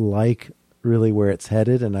don't like really where it's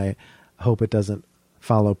headed, and I hope it doesn't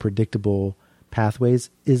follow predictable pathways,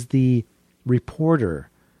 is the reporter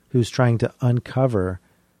who's trying to uncover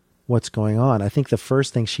what's going on. I think the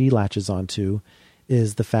first thing she latches onto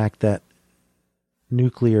is the fact that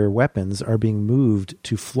nuclear weapons are being moved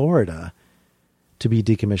to Florida to be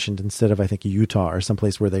decommissioned instead of, I think, Utah or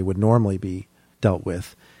someplace where they would normally be dealt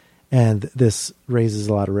with. And this raises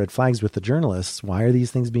a lot of red flags with the journalists. Why are these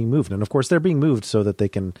things being moved? And of course, they're being moved so that they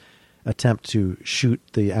can attempt to shoot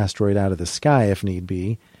the asteroid out of the sky if need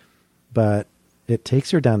be. But it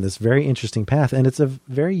takes her down this very interesting path. And it's a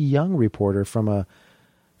very young reporter from a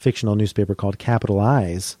fictional newspaper called Capital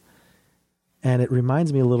Eyes. And it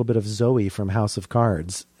reminds me a little bit of Zoe from House of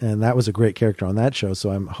Cards. And that was a great character on that show.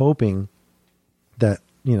 So I'm hoping that,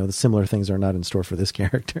 you know, the similar things are not in store for this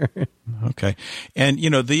character. Okay. And,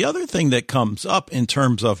 you know, the other thing that comes up in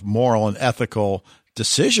terms of moral and ethical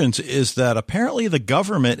decisions is that apparently the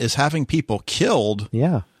government is having people killed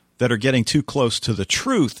that are getting too close to the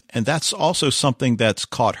truth. And that's also something that's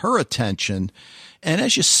caught her attention. And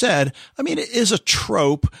as you said, I mean, it is a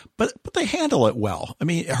trope, but they handle it well. I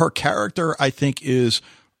mean, her character, I think, is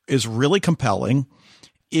really compelling.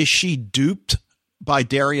 Is she duped by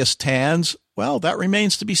Darius Tanz? Well, that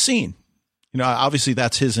remains to be seen. You know, obviously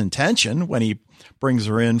that's his intention when he brings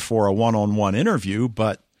her in for a one-on-one interview,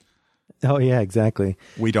 but oh yeah, exactly.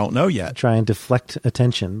 We don't know yet. Try and deflect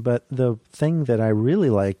attention. But the thing that I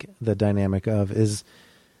really like the dynamic of is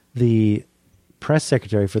the press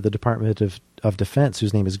secretary for the Department of Defense,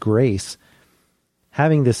 whose name is Grace,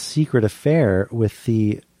 having this secret affair with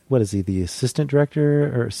the, what is he, the assistant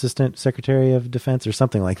director or assistant secretary of defense or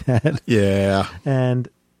something like that. Yeah. And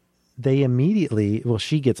they immediately, well,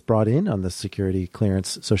 she gets brought in on the security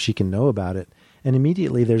clearance so she can know about it. And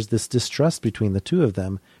immediately there's this distrust between the two of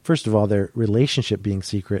them. First of all, their relationship being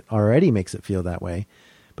secret already makes it feel that way.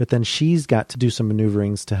 But then she's got to do some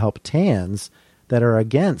maneuverings to help Tanz that are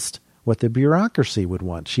against what the bureaucracy would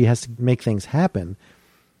want. She has to make things happen.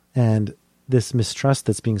 And this mistrust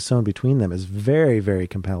that's being sown between them is very, very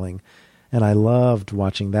compelling. And I loved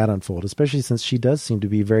watching that unfold, especially since she does seem to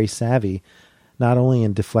be very savvy, not only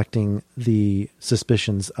in deflecting the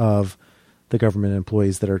suspicions of the government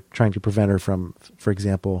employees that are trying to prevent her from, for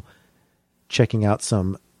example, checking out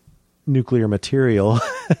some nuclear material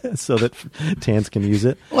so that Tanz can use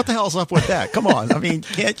it. What the hell's up with that? Come on. I mean,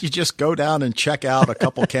 can't you just go down and check out a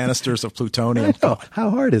couple canisters of plutonium? I know. How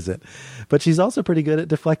hard is it? But she's also pretty good at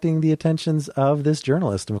deflecting the attentions of this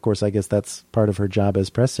journalist. And of course, I guess that's part of her job as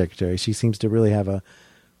press secretary. She seems to really have a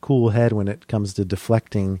cool head when it comes to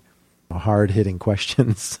deflecting hard-hitting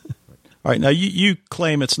questions. All right. Now, you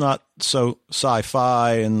claim it's not so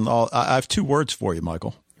sci-fi and all. I have 2 words for you,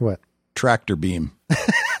 Michael. What? Tractor beam.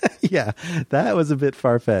 Yeah, that was a bit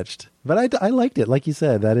far-fetched. But I liked it. Like you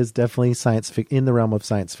said, that is definitely in the realm of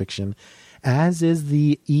science fiction, as is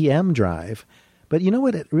the EM drive. But you know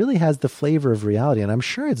what? It really has the flavor of reality, and I'm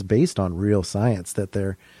sure it's based on real science that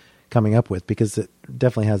they're coming up with, because it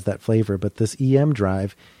definitely has that flavor. But this EM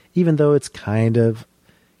drive, even though it's kind of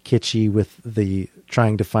kitschy with the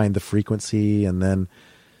trying to find the frequency and then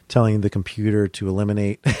telling the computer to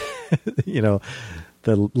eliminate,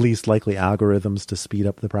 the least likely algorithms to speed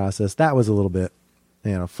up the process, that was a little bit,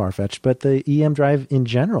 far-fetched. But the EM drive in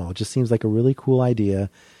general just seems like a really cool idea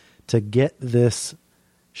to get this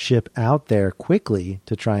ship out there quickly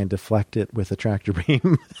to try and deflect it with a tractor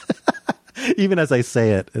beam. Even as I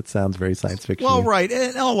say it, it sounds very science fiction. Well, right.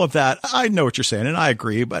 And all of that, I know what you're saying, and I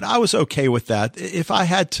agree, but I was okay with that. If I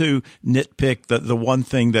had to nitpick the one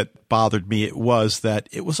thing that bothered me, it was that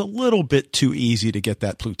it was a little bit too easy to get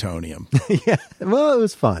that plutonium. Yeah. Well, it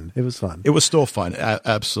was fun. It was fun. It was still fun.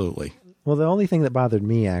 Absolutely. Well, the only thing that bothered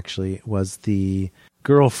me, actually, was the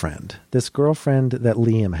girlfriend. This girlfriend that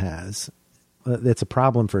Liam has. It's a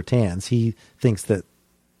problem for Tans. He thinks that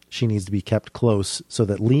she needs to be kept close so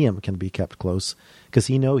that Liam can be kept close because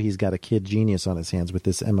he's got a kid genius on his hands with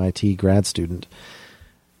this MIT grad student.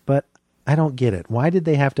 But I don't get it. Why did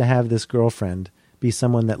they have to have this girlfriend be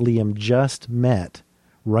someone that Liam just met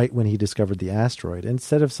right when he discovered the asteroid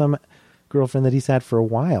instead of some girlfriend that he's had for a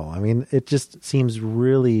while? I mean, it just seems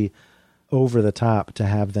really over the top to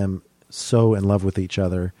have them so in love with each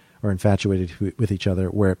other or infatuated with each other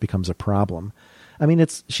where it becomes a problem. I mean,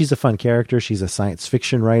 she's a fun character. She's a science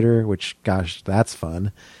fiction writer, which, gosh, that's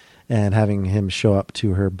fun. And having him show up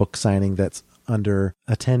to her book signing that's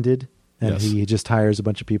under-attended, and yes. He just hires a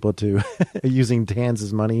bunch of people to, using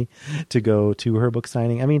Tans' money to go to her book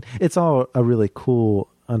signing. I mean, it's all a really cool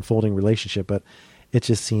unfolding relationship, but it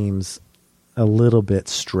just seems a little bit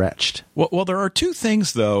stretched. Well, there are two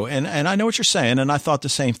things, though, and I know what you're saying, and I thought the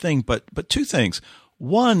same thing, but two things.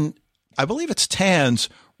 One, I believe it's Tans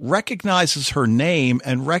recognizes her name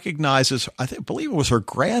and recognizes, I believe it was her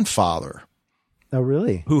grandfather. Oh,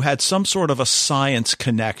 really? Who had some sort of a science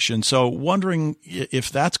connection. So wondering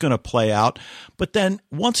if that's going to play out. But then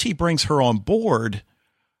once he brings her on board,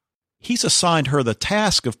 he's assigned her the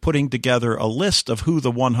task of putting together a list of who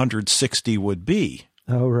the 160 would be.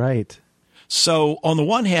 Oh, right. So on the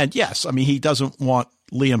one hand, yes, I mean, he doesn't want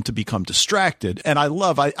Liam to become distracted. And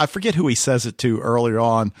I forget who he says it to earlier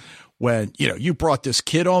on when, you brought this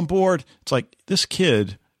kid on board. It's like this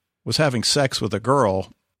kid was having sex with a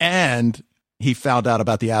girl and he found out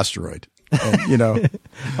about the asteroid. And,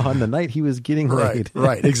 on the night he was getting laid.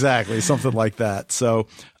 Right. Exactly. Something like that. So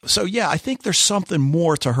yeah, I think there's something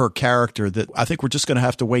more to her character that I think we're just going to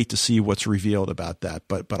have to wait to see what's revealed about that.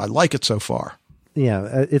 But I like it so far.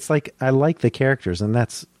 Yeah, it's like I like the characters, and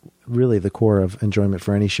that's really the core of enjoyment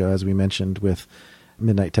for any show, as we mentioned with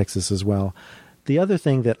Midnight Texas as well. The other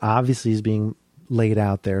thing that obviously is being laid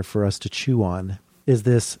out there for us to chew on is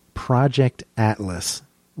this Project Atlas,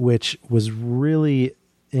 which was really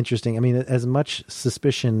interesting. I mean, as much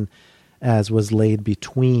suspicion as was laid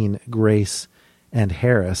between Grace and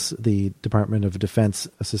Harris, the Department of Defense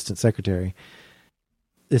Assistant Secretary,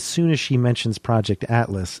 as soon as she mentions Project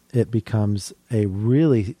Atlas, it becomes a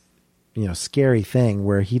really, scary thing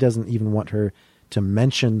where he doesn't even want her to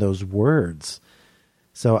mention those words.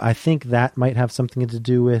 So I think that might have something to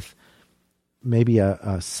do with maybe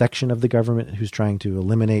a section of the government who's trying to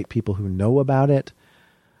eliminate people who know about it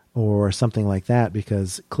or something like that,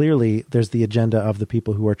 because clearly there's the agenda of the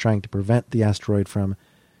people who are trying to prevent the asteroid from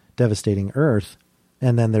devastating Earth.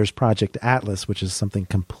 And then there's Project Atlas, which is something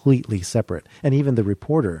completely separate. And even the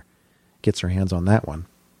reporter gets her hands on that one.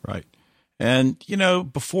 Right. And,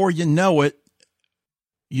 before you know it,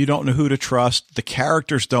 you don't know who to trust. The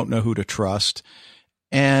characters don't know who to trust.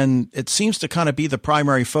 And it seems to kind of be the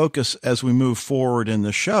primary focus as we move forward in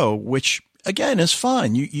the show, which, again, is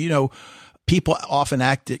fun. People often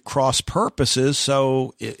act at cross purposes,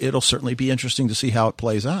 so it'll certainly be interesting to see how it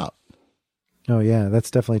plays out. Oh, yeah,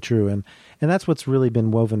 that's definitely true. And that's what's really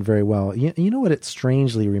been woven very well. You know what it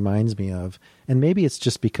strangely reminds me of? And maybe it's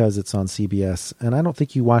just because it's on CBS. And I don't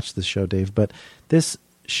think you watched this show, Dave, but this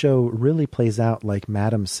show really plays out like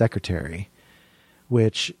Madam Secretary,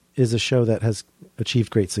 which is a show that has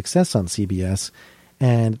achieved great success on CBS.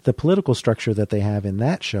 And the political structure that they have in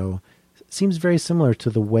that show seems very similar to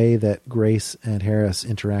the way that Grace and Harris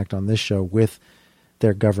interact on this show with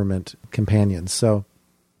their government companions. So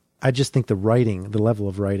I just think the level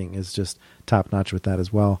of writing is just top notch with that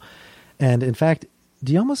as well. And in fact,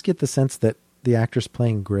 do you almost get the sense that the actress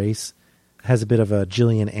playing Grace has a bit of a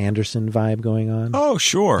Gillian Anderson vibe going on? Oh,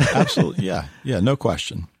 sure. Absolutely. Yeah. Yeah. No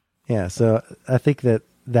question. Yeah. So I think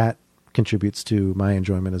that contributes to my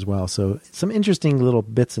enjoyment as well. So some interesting little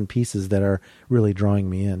bits and pieces that are really drawing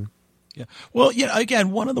me in. Yeah. Well,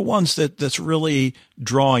 again, one of the ones that's really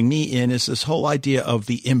drawing me in is this whole idea of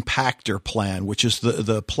the impactor plan, which is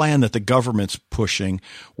the plan that the government's pushing,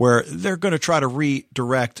 where they're going to try to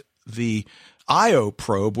redirect the Io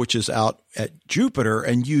probe, which is out at Jupiter,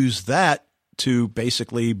 and use that to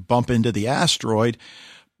basically bump into the asteroid.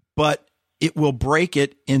 But it will break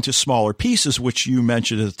it into smaller pieces, which you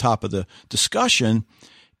mentioned at the top of the discussion.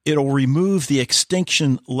 It'll remove the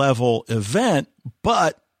extinction level event,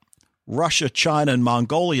 but Russia, China, and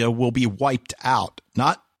Mongolia will be wiped out,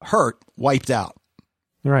 not hurt, wiped out.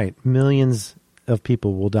 Right. Millions of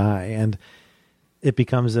people will die, and it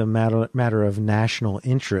becomes a matter of national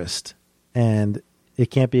interest, and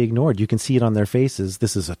it can't be ignored. You can see it on their faces.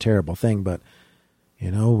 This is a terrible thing, but,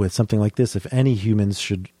 with something like this, if any humans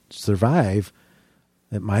should survive,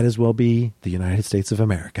 it might as well be the United States of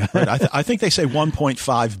America. Right. I think they say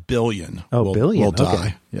 1.5 billion will die.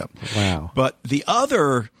 Okay. Yep. Wow. But the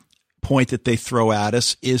other point that they throw at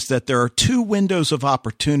us is that there are two windows of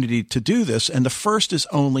opportunity to do this, and the first is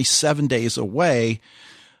only 7 days away.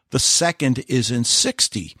 The second is in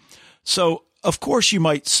 60. So, of course, you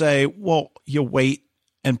might say, well, you wait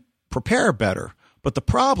and prepare better. But the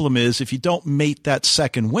problem is if you don't mate that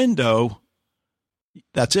second window,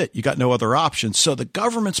 that's it. You got no other options. So the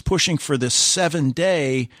government's pushing for this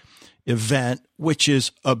 7-day event, which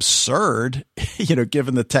is absurd,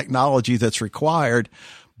 given the technology that's required.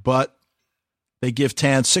 But they give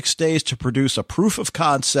Tan 6 days to produce a proof of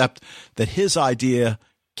concept that his idea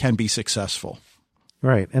can be successful.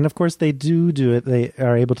 Right. And of course they do it. They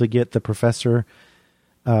are able to get the professor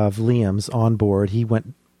of Liam's on board. He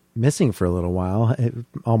went missing for a little while. It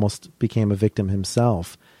almost became a victim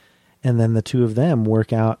himself. And then the two of them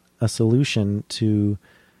work out a solution to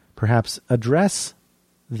perhaps address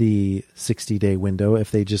the 60-day window if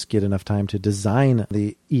they just get enough time to design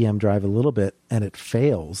the EM drive a little bit, and it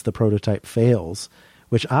fails. The prototype fails,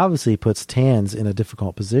 which obviously puts Tans in a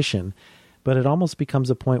difficult position. But it almost becomes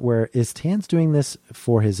a point where, is Tans doing this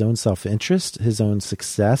for his own self-interest, his own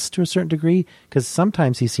success to a certain degree? Because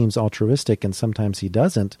sometimes he seems altruistic and sometimes he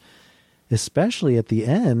doesn't, especially at the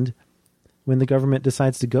end when the government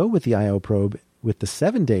decides to go with the IO probe with the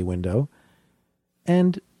 7-day window,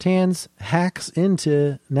 and Tans hacks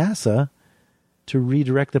into NASA to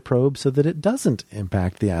redirect the probe so that it doesn't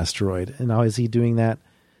impact the asteroid. And now, is he doing that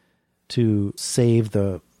to save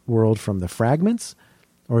the world from the fragments?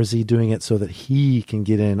 Or is he doing it so that he can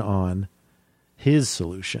get in on his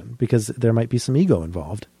solution? Because there might be some ego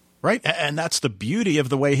involved. Right. And that's the beauty of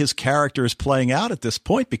the way his character is playing out at this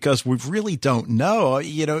point, because we really don't know.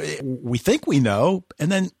 We think we know.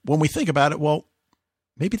 And then when we think about it, well,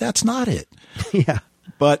 maybe that's not it. Yeah.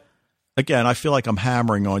 But again, I feel like I'm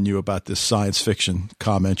hammering on you about this science fiction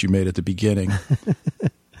comment you made at the beginning.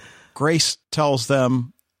 Grace tells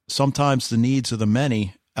them sometimes the needs of the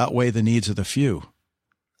many outweigh the needs of the few.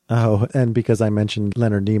 Oh, and because I mentioned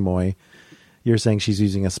Leonard Nimoy, you're saying she's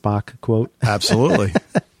using a Spock quote? Absolutely.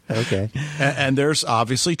 Okay. And there's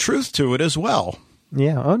obviously truth to it as well.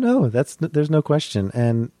 Yeah. Oh, no, there's no question.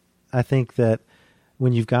 And I think that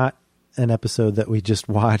when you've got an episode that we just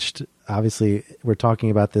watched, obviously we're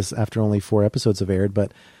talking about this after only 4 episodes have aired,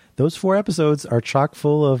 but those 4 episodes are chock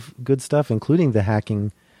full of good stuff, including the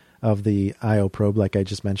hacking of the IO probe, like I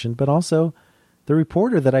just mentioned, but also the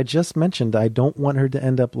reporter that I just mentioned. I don't want her to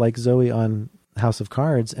end up like Zoe on House of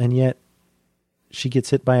Cards, and yet she gets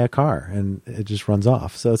hit by a car and it just runs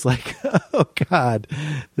off. So it's like, oh God,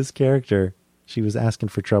 this character, she was asking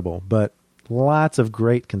for trouble. But lots of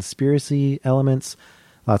great conspiracy elements,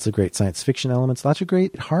 lots of great science fiction elements, lots of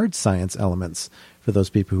great hard science elements for those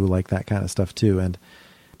people who like that kind of stuff too. And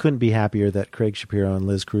couldn't be happier that Craig Shapiro and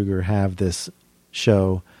Liz Kruger have this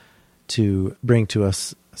show to bring to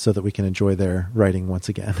us so that we can enjoy their writing once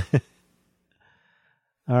again.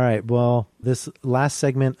 All right. Well, this last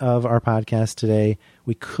segment of our podcast today,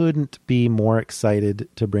 we couldn't be more excited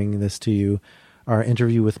to bring this to you. Our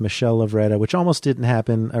interview with Michelle Lovretta, which almost didn't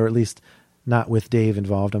happen, or at least not with Dave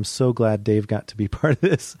involved. I'm so glad Dave got to be part of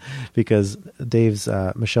this, because Dave's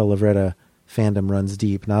Michelle Lovretta fandom runs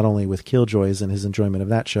deep, not only with Killjoys and his enjoyment of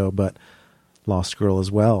that show, but Lost Girl as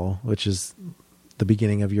well, which is the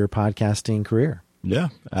beginning of your podcasting career. Yeah,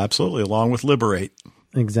 absolutely. Along with Liberate.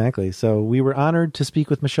 Exactly. So we were honored to speak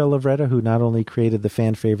with Michelle Lovretta, who not only created the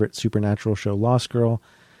fan favorite supernatural show Lost Girl,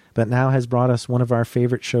 but now has brought us one of our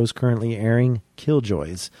favorite shows currently airing,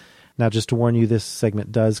 Killjoys. Now, just to warn you, this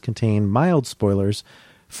segment does contain mild spoilers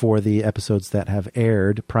for the episodes that have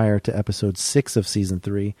aired prior to episode 6 of season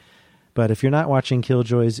 3. But if you're not watching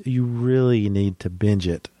Killjoys, you really need to binge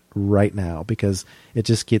it right now, because it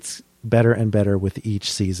just gets better and better with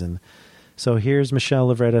each season. So here's Michelle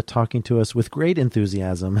Lovretta talking to us with great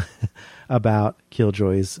enthusiasm about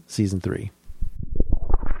Killjoys Season 3.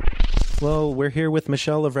 Well, we're here with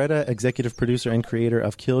Michelle Lovretta, executive producer and creator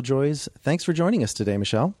of Killjoys. Thanks for joining us today,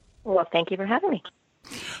 Michelle. Well, thank you for having me.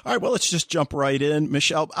 All right, well, let's just jump right in.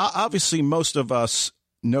 Michelle, obviously most of us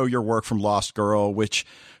know your work from Lost Girl, which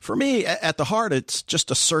for me, at the heart, it's just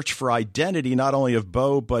a search for identity, not only of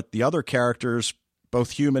Bo, but the other characters,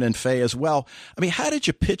 both human and Faye as well. I mean, how did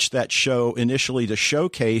you pitch that show initially to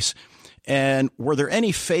showcase? And were there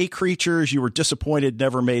any Faye creatures you were disappointed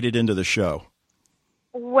never made it into the show?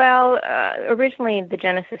 Well, originally the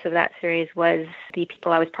genesis of that series was the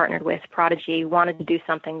people I was partnered with, Prodigy, wanted to do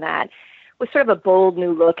something that was sort of a bold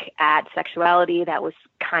new look at sexuality that was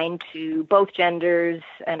kind to both genders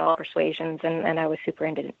and all persuasions, and I was super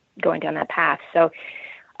into going down that path. So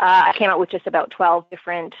I came out with just about 12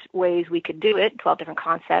 different ways we could do it, 12 different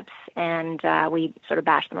concepts, and we sort of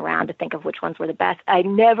bashed them around to think of which ones were the best. I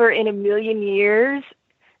never in a million years,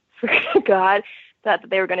 for God, thought that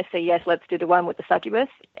they were going to say, yes, let's do the one with the succubus,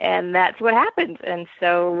 and that's what happened. And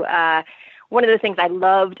so one of the things I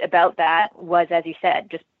loved about that was, as you said,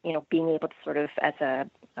 just, being able to sort of, as a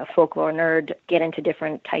folklore nerd, get into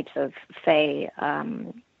different types of fae,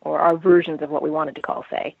 or our versions of what we wanted to call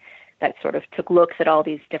fae, that sort of took looks at all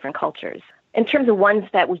these different cultures. In terms of ones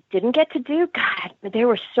that we didn't get to do, God, there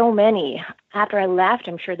were so many. After I left,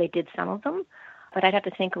 I'm sure they did some of them, but I'd have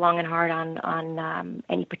to think long and hard on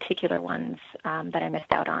any particular ones that I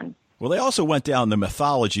missed out on. Well, they also went down the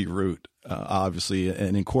mythology route, obviously,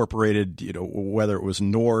 and incorporated, whether it was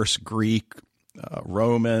Norse, Greek,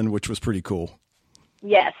 Roman, which was pretty cool.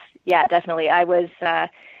 Yes, yeah, definitely. I was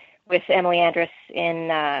with Emily Andress in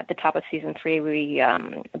the top of season 3. We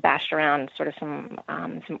bashed around sort of some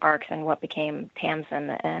arcs and what became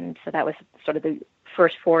Tamsin, and so that was sort of the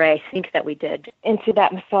first foray, I think, that we did into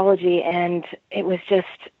that mythology, and it was just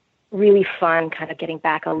really fun kind of getting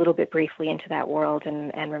back a little bit briefly into that world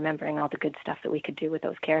and remembering all the good stuff that we could do with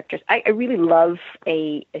those characters. I really love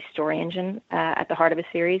a story engine at the heart of a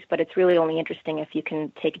series, but it's really only interesting if you can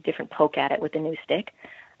take a different poke at it with a new stick,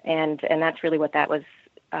 and that's really what that was,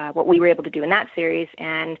 what we were able to do in that series,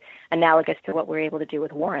 and analogous to what we were able to do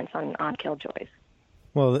with Warrants on Killjoys.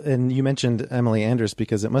 Well, and you mentioned Emily Andress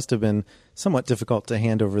because it must have been somewhat difficult to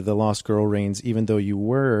hand over the Lost Girl reins, even though you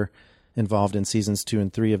were involved in seasons 2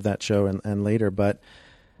 and 3 of that show and later. But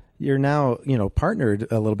you're now,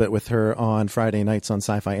 partnered a little bit with her on Friday nights on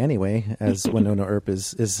Sci-Fi anyway, as Winona Earp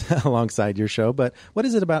is alongside your show. But what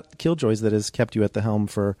is it about Killjoys that has kept you at the helm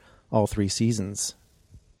for all 3 seasons?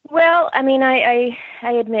 Well, I mean, I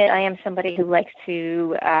admit I am somebody who likes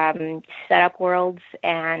to set up worlds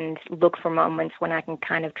and look for moments when I can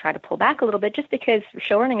kind of try to pull back a little bit, just because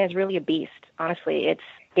showrunning is really a beast. Honestly, it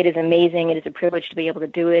is amazing. It is a privilege to be able to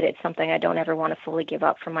do it. It's something I don't ever want to fully give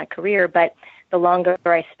up from my career, but the longer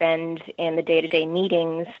I spend in the day-to-day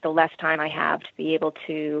meetings, the less time I have to be able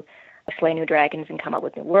to slay new dragons and come up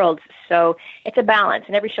with new worlds. So it's a balance,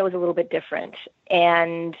 and every show is a little bit different.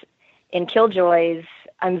 And in Killjoys,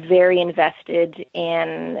 I'm very invested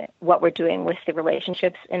in what we're doing with the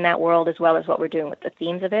relationships in that world, as well as what we're doing with the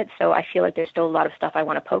themes of it. So I feel like there's still a lot of stuff I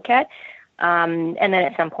want to poke at. And then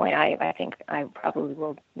at some point, I think I probably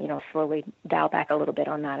will, slowly dial back a little bit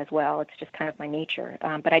on that as well. It's just kind of my nature.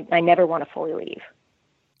 But I never want to fully leave.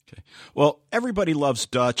 Okay. Well, everybody loves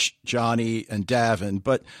Dutch, Johnny, and Davin.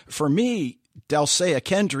 But for me, Dulcea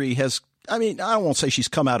Kendry has, I won't say she's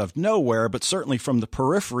come out of nowhere, but certainly from the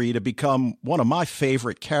periphery to become one of my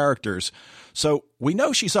favorite characters. So we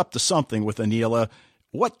know she's up to something with Aneela.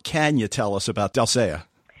 What can you tell us about Dulcea?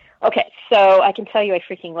 Okay, so I can tell you I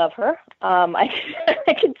freaking love her. I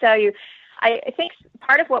can tell you, I think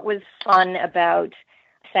part of what was fun about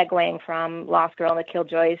segueing from Lost Girl and the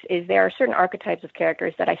Killjoys is there are certain archetypes of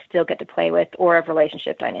characters that I still get to play with, or of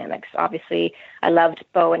relationship dynamics. Obviously, I loved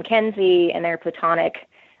Bo and Kenzie and their platonic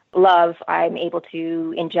love. I'm able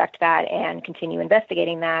to inject that and continue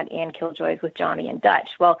investigating that in Killjoys with Johnny and Dutch.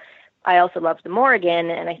 Well, I also love the Morrigan,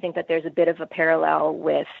 and I think that there's a bit of a parallel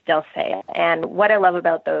with Dulcea. And what I love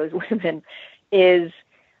about those women is,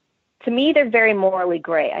 to me, they're very morally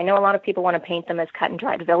gray. I know a lot of people want to paint them as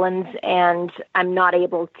cut-and-dried villains, and I'm not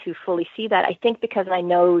able to fully see that. I think because I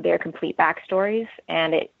know their complete backstories,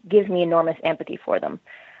 and it gives me enormous empathy for them.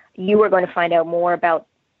 You are going to find out more about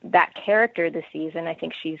that character this season. I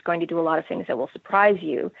think she's going to do a lot of things that will surprise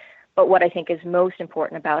you. But what I think is most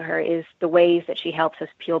important about her is the ways that she helps us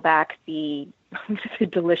peel back the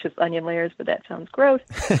delicious onion layers, but that sounds gross.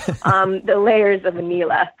 The layers of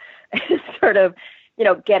Aneela, sort of,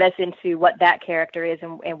 get us into what that character is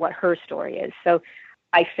and what her story is. So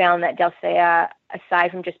I found that Dulcea,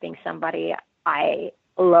 aside from just being somebody I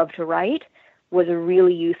love to write, was a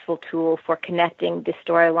really useful tool for connecting the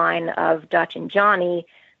storyline of Dutch and Johnny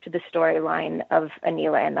to the storyline of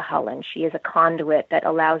Aneela and the Hullen. She is a conduit that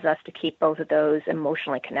allows us to keep both of those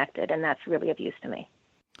emotionally connected, and that's really of use to me.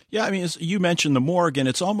 Yeah, as you mentioned the Morrigan,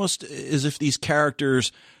 it's almost as if these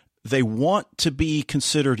characters, they want to be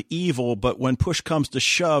considered evil, but when push comes to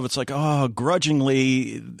shove, it's like,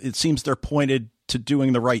 grudgingly, it seems they're pointed to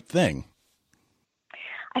doing the right thing.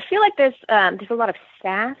 I feel like there's a lot of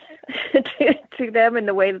sass to them in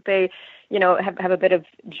the way that they, have a bit of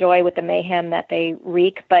joy with the mayhem that they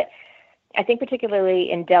wreak. But I think particularly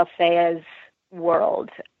in Delcea's world,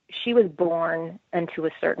 she was born into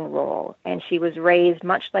a certain role, and she was raised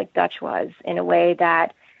much like Dutch was, in a way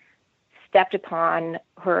that stepped upon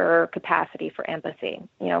her capacity for empathy.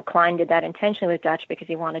 Klein did that intentionally with Dutch because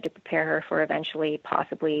he wanted to prepare her for eventually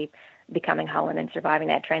possibly becoming Hullen and surviving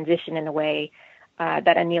that transition in a way that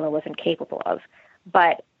Anila wasn't capable of.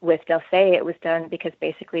 But with Delcea, it was done because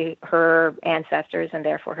basically her ancestors and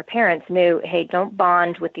therefore her parents knew, hey, don't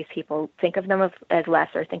bond with these people. Think of them as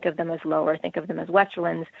lesser, think of them as lower, think of them as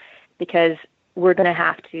Westerlands, because we're going to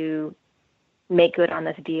have to make good on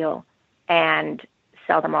this deal and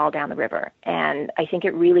sell them all down the river. And I think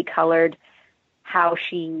it really colored how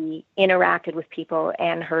she interacted with people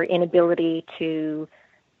and her inability to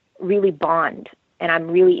really bond. And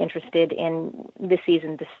I'm really interested in this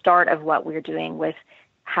season, the start of what we're doing with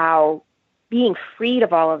how being freed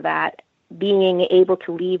of all of that, being able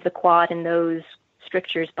to leave the quad and those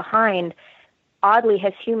strictures behind, oddly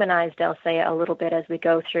has humanized Delcea a little bit as we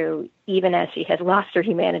go through, even as she has lost her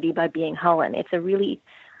humanity by being Hullen. It's a really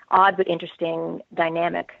odd but interesting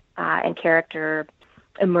dynamic and character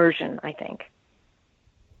immersion, I think.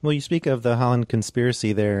 Well, you speak of the Hullen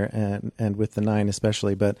conspiracy there, and with the Nine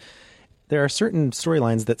especially, but there are certain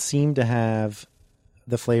storylines that seem to have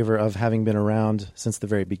the flavor of having been around since the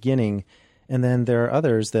very beginning, and then there are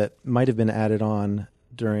others that might have been added on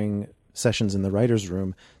during sessions in the writer's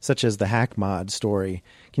room, such as the Hack Mod story.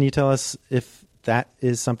 Can you tell us if that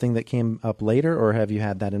is something that came up later, or have you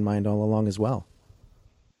had that in mind all along as well?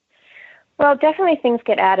 Well, definitely things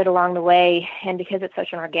get added along the way, and because it's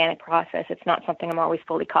such an organic process, it's not something I'm always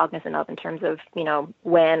fully cognizant of in terms of,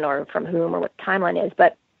 when or from whom or what the timeline is.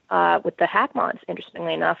 But with the Hack Mods,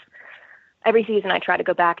 interestingly enough, every season I try to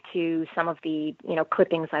go back to some of the,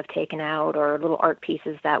 clippings I've taken out or little art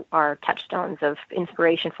pieces that are touchstones of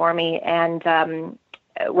inspiration for me. And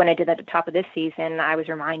when I did that at the top of this season, I was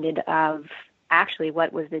reminded of actually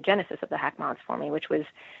what was the genesis of the Hack Mods for me, which was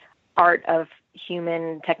art of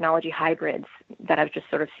human technology hybrids that I've just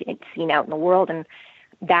sort of seen out in the world. And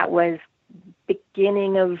that was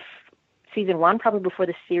beginning of season 1, probably before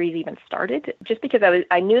the series even started, just because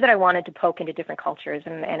I knew that I wanted to poke into different cultures.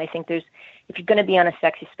 And I think if you're going to be on a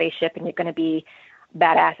sexy spaceship and you're going to be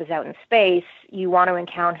badasses out in space, you want to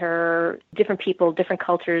encounter different people, different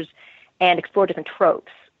cultures, and explore different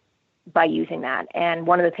tropes by using that. And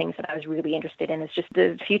one of the things that I was really interested in is just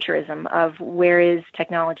the futurism of where is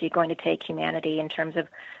technology going to take humanity in terms of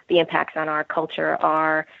the impacts on our culture,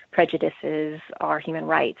 our prejudices, our human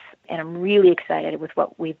rights. And I'm really excited with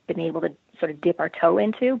what we've been able to sort of dip our toe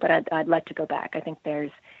into, but I'd like to go back. I think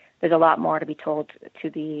there's a lot more to be told to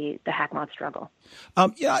the Hack Mod struggle.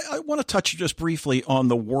 I want to touch just briefly on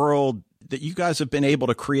the world that you guys have been able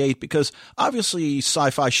to create, because obviously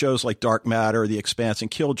sci-fi shows like Dark Matter, The Expanse, and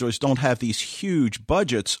Killjoys don't have these huge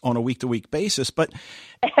budgets on a week-to-week basis. But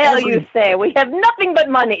you say we have nothing but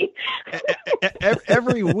money.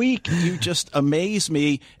 Every week you just amaze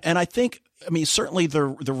me, and I think, certainly the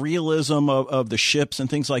realism of the ships and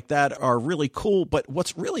things like that are really cool. But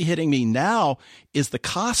what's really hitting me now is the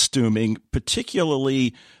costuming,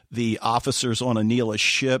 particularly the officers on Anila's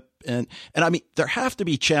ship. And there have to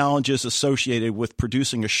be challenges associated with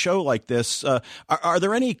producing a show like this. Are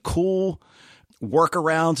there any cool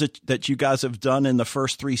workarounds that you guys have done in the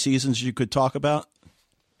first 3 seasons you could talk about?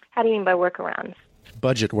 How do you mean by workarounds?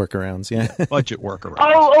 Budget workarounds, yeah. Budget workarounds.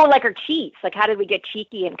 Oh, like our cheats. Like, how did we get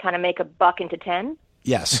cheeky and kind of make $1 into 10?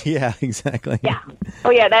 Yes. Yeah, exactly. Yeah.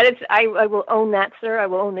 Oh, yeah. That is. I will own that, sir. I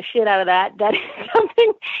will own the shit out of that. That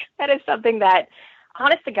is something that,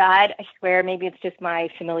 honest to God, I swear, maybe it's just my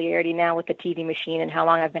familiarity now with the TV machine and how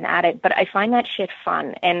long I've been at it, but I find that shit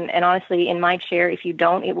fun. And honestly, in my chair, if you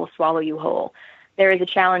don't, it will swallow you whole. There is a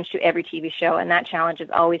challenge to every TV show, and that challenge is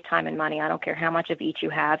always time and money. I don't care how much of each you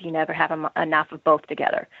have. You never have enough of both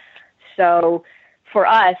together. So for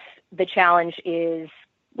us, the challenge is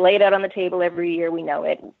laid out on the table every year. We know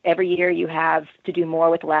it. Every year you have to do more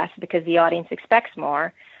with less because the audience expects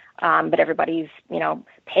more. But everybody's,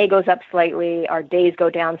 pay goes up slightly, our days go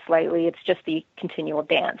down slightly. It's just the continual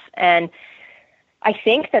dance. And I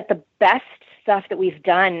think that the best stuff that we've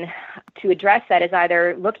done to address that is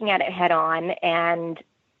either looking at it head on and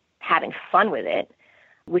having fun with it,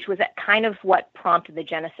 which was kind of what prompted the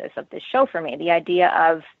genesis of this show for me. The idea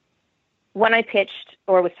of when I pitched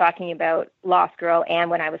or was talking about Lost Girl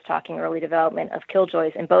and when I was talking early development of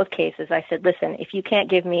Killjoys, in both cases, I said, listen, if you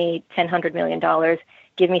can't give me $100 million,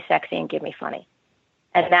 give me sexy and give me funny.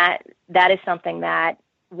 And that is something that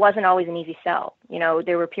wasn't always an easy sell. You know,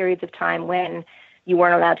 there were periods of time when you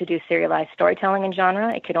weren't allowed to do serialized storytelling in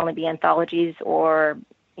genre. It could only be anthologies or,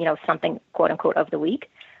 you know, something quote unquote of the week.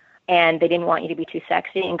 And they didn't want you to be too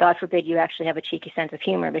sexy. And God forbid you actually have a cheeky sense of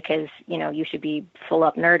humor because, you know, you should be full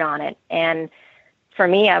up nerd on it. And for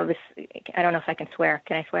me, I don't know if I can swear.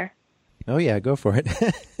 Can I swear? Oh, yeah, go for it.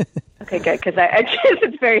 Okay, good, because I just,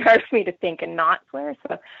 it's very hard for me to think and not swear.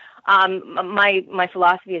 So my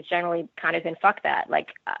philosophy has generally kind of been, fuck that.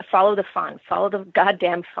 Like, follow the fun. Follow the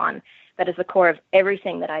goddamn fun. That is the core of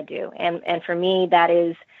everything that I do. And for me, that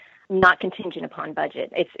is not contingent upon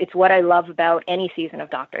budget. It's what I love about any season of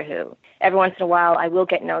Doctor Who. Every once in a while, I will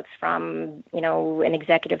get notes from, you know, an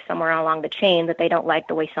executive somewhere along the chain that they don't like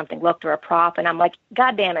the way something looked or a prop. And I'm like,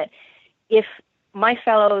 God damn it. If my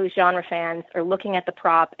fellow genre fans are looking at the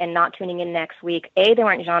prop and not tuning in next week, A, they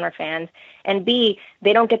weren't genre fans, and B,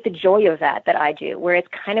 they don't get the joy of that I do, where it's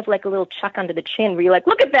kind of like a little chuck under the chin where you're like,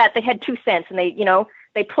 look at that, they had 2 cents, and they, you know,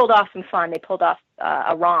 they pulled off some fun, they pulled off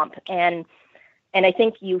a romp, and I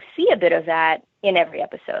think you see a bit of that in every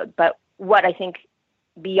episode. But what I think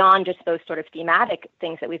beyond just those sort of thematic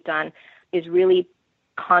things that we've done is really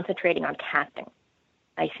concentrating on casting.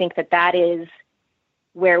 I think that is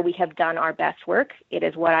where we have done our best work. It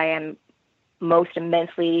is what I am most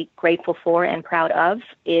immensely grateful for and proud of,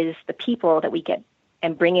 is the people that we get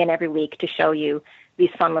and bring in every week to show you these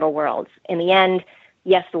fun little worlds. In the end,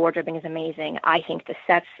 yes, the wardrobing is amazing. I think the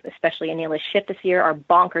sets, especially Anila's ship this year, are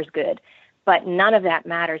bonkers good. But none of that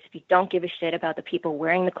matters if you don't give a shit about the people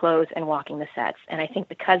wearing the clothes and walking the sets. And I think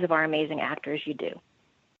because of our amazing actors, you do.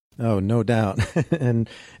 Oh, no doubt. And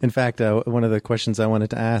in fact, one of the questions I wanted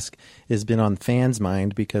to ask has been on fans'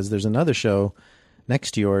 mind, because there's another show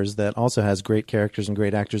next to yours that also has great characters and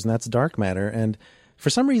great actors, and that's Dark Matter. And for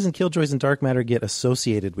some reason, Killjoys and Dark Matter get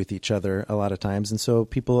associated with each other a lot of times. And so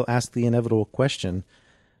people ask the inevitable question,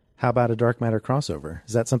 how about a Dark Matter crossover?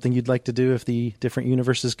 Is that something you'd like to do if the different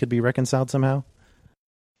universes could be reconciled somehow?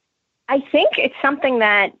 I think it's something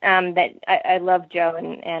that I love Joe,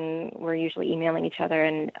 and we're usually emailing each other,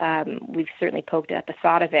 and we've certainly poked at the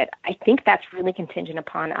thought of it. I think that's really contingent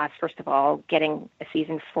upon us, first of all, getting a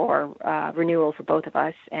season 4 renewal for both of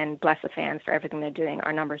us, and bless the fans for everything they're doing.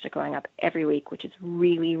 Our numbers are going up every week, which is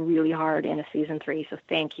really, really hard in a season 3, so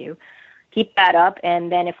thank you. Keep that up,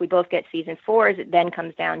 and then if we both get season 4s, it then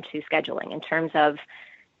comes down to scheduling in terms of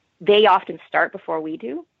they often start before we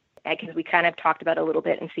do, because we kind of talked about it a little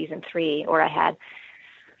bit in season 3, or I had,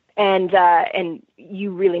 and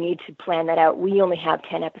you really need to plan that out. We only have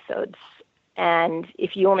 10 episodes, and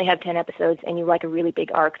if you only have 10 episodes and you like a really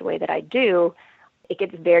big arc the way that I do, it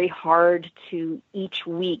gets very hard to each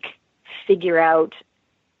week figure out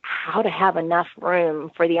how to have enough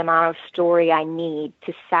room for the amount of story I need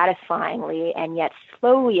to satisfyingly and yet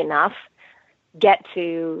slowly enough get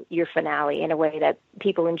to your finale in a way that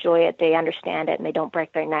people enjoy it, they understand it, and they don't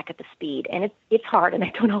break their neck at the speed. And it's hard, and I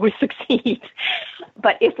don't always succeed.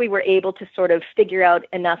 But if we were able to sort of figure out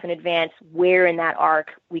enough in advance where in that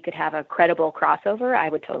arc we could have a credible crossover, I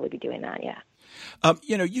would totally be doing that, yeah.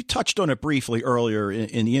 You touched on it briefly earlier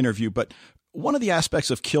in the interview, but one of the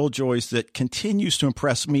aspects of Killjoys that continues to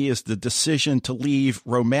impress me is the decision to leave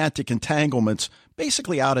romantic entanglements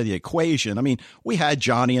basically out of the equation. I mean, we had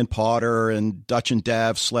Johnny and Potter and Dutch and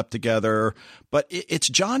Dav slept together, but it's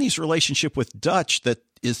Johnny's relationship with Dutch that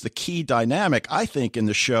is the key dynamic, I think, in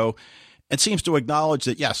the show, and seems to acknowledge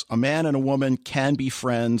that, yes, a man and a woman can be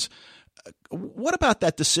friends. What about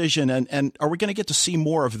that decision, and are we going to get to see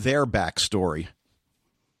more of their backstory?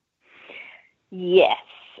 Yes.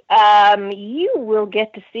 You will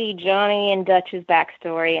get to see Johnny and Dutch's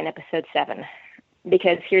backstory in episode 7,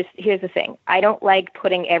 because here's the thing. I don't like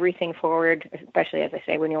putting everything forward, especially, as I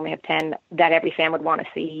say, when you only have 10, that every fan would want to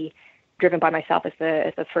see, driven by myself as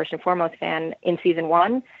the first and foremost fan, in season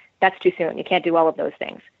 1. That's too soon. You can't do all of those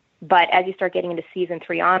things. But as you start getting into season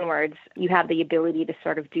 3 onwards, you have the ability to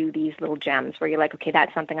sort of do these little gems where you're like, okay,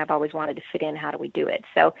 that's something I've always wanted to fit in. How do we do it?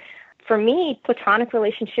 So for me, platonic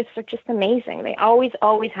relationships are just amazing. They always,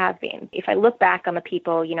 always have been. If I look back on the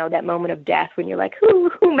people, that moment of death when you're like,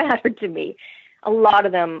 who mattered to me? A lot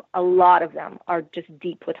of them are just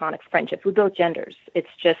deep platonic friendships with both genders. It's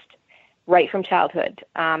just right from childhood.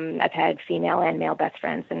 I've had female and male best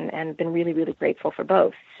friends and been really, really grateful for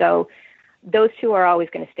both. So those two are always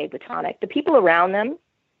going to stay platonic. The people around them,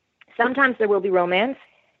 sometimes there will be romance.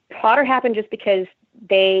 Potter happened just because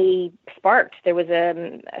they sparked. There was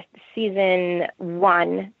a season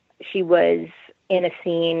 1, she was in a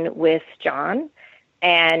scene with John,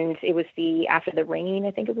 and it was After the Ringing,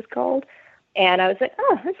 I think it was called. And I was like,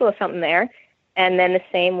 oh, there's a little something there. And then the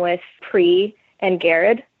same with Pri and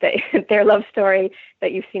Garrett, their love story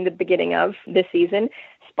that you've seen the beginning of this season,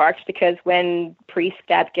 sparked because when Priest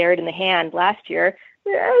stabbed Garrett in the hand last year,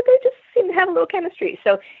 they just seem to have a little chemistry.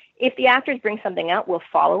 So if the actors bring something out, we'll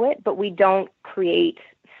follow it, but we don't create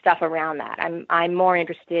stuff around that. I'm more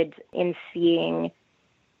interested in seeing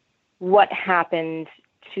what happened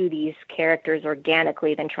to these characters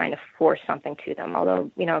organically than trying to force something to them. Although,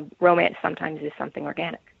 romance sometimes is something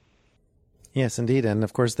organic. Yes, indeed. And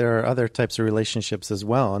of course, there are other types of relationships as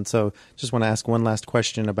well. And so just want to ask one last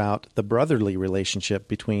question about the brotherly relationship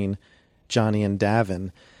between Johnny and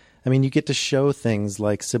Davin. I mean, you get to show things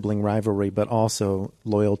like sibling rivalry, but also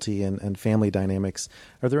loyalty and family dynamics.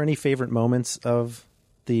 Are there any favorite moments of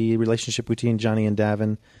the relationship between Johnny and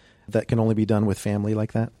Davin that can only be done with family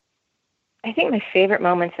like that? I think my favorite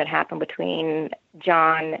moments that happen between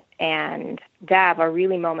John and Dav are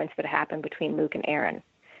really moments that happen between Luke and Aaron.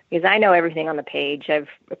 Because I know everything on the page. I've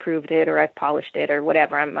approved it or I've polished it or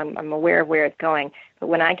whatever. I'm aware of where it's going. But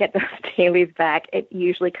when I get those dailies back, it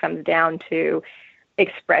usually comes down to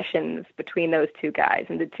expressions between those two guys.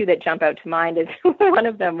 And the two that jump out to mind is one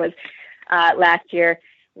of them was last year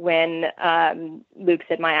when Luke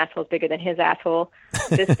said, "My asshole's bigger than his asshole."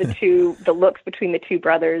 Just the looks between the two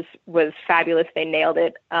brothers was fabulous. They nailed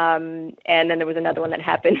it. And then there was another one that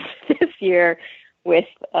happened this year with,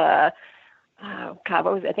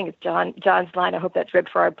 what was it? I think it's John's line, "I hope that's ribbed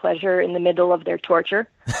for our pleasure," in the middle of their torture.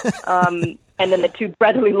 And then the two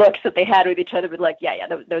brotherly looks that they had with each other were like, yeah,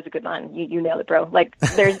 that was a good line. You nailed it, bro. Like,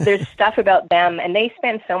 there's stuff about them, and they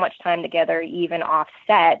spend so much time together, even off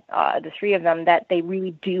set, the three of them, that they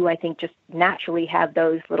really do, I think, just naturally have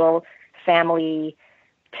those little family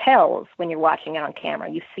tells when you're watching it on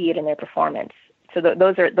camera. You see it in their performance. So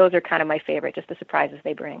those are kind of my favorite, just the surprises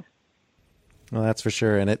they bring. Well, that's for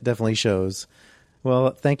sure, and it definitely shows.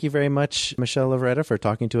 Well, thank you very much, Michelle Lovretta, for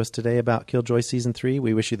talking to us today about Killjoy Season 3.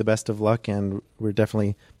 We wish you the best of luck, and we're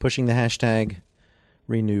definitely pushing the hashtag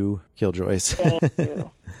Renew Killjoys. Thank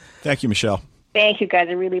you. Thank you, Michelle. Thank you, guys.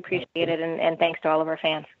 I really appreciate it, and thanks to all of our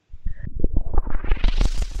fans.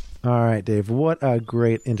 All right, Dave, what a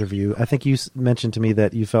great interview. I think you mentioned to me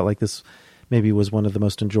that you felt like this maybe was one of the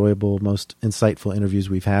most enjoyable, most insightful interviews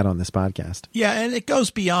we've had on this podcast. Yeah, and it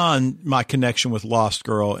goes beyond my connection with Lost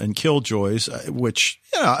Girl and Killjoys, which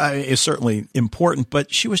is certainly important,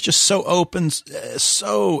 but she was just so open,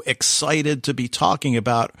 so excited to be talking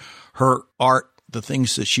about her art, the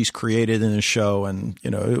things that she's created in the show, and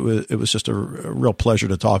it was just a real pleasure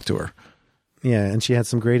to talk to her. Yeah, and she had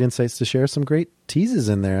some great insights to share, some great teases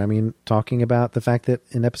in there. I mean, talking about the fact that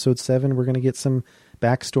in episode 7, we're going to get some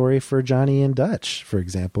backstory for Johnny and Dutch, for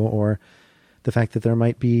example, or the fact that there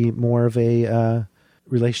might be more of a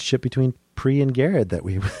relationship between Pri and Garrett that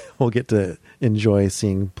we will get to enjoy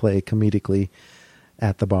seeing play comedically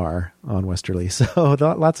at the bar on Westerly. So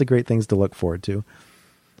lots of great things to look forward to.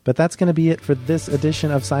 But that's going to be it for this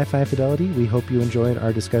edition of Sci-Fi Fidelity. We hope you enjoyed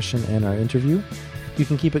our discussion and our interview. You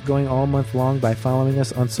can keep it going all month long by following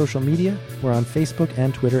us on social media. We're on Facebook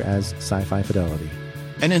and Twitter as Sci-Fi Fidelity.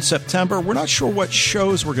 And in September, we're not sure what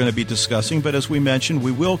shows we're going to be discussing, but as we mentioned,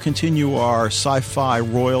 we will continue our sci-fi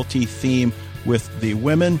royalty theme with the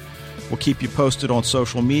women. We'll keep you posted on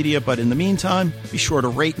social media, but in the meantime, be sure to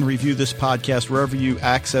rate and review this podcast wherever you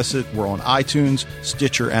access it. We're on iTunes,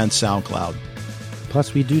 Stitcher, and SoundCloud.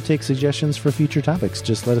 Plus, we do take suggestions for future topics.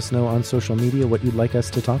 Just let us know on social media what you'd like us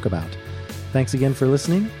to talk about. Thanks again for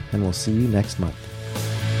listening, and we'll see you next month.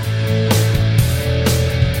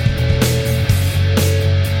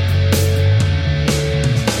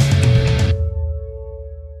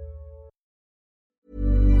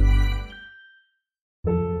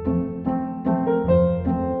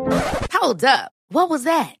 Hold up. What was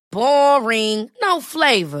that? Boring. No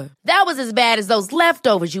flavor. That was as bad as those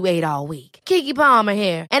leftovers you ate all week. Keke Palmer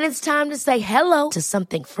here, and it's time to say hello to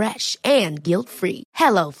something fresh and guilt-free.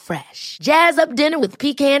 HelloFresh. Jazz up dinner with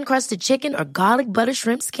pecan-crusted chicken or garlic butter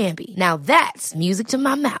shrimp scampi. Now that's music to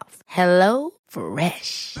my mouth.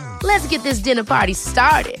 HelloFresh. Let's get this dinner party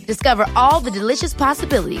started. Discover all the delicious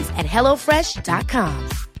possibilities at HelloFresh.com.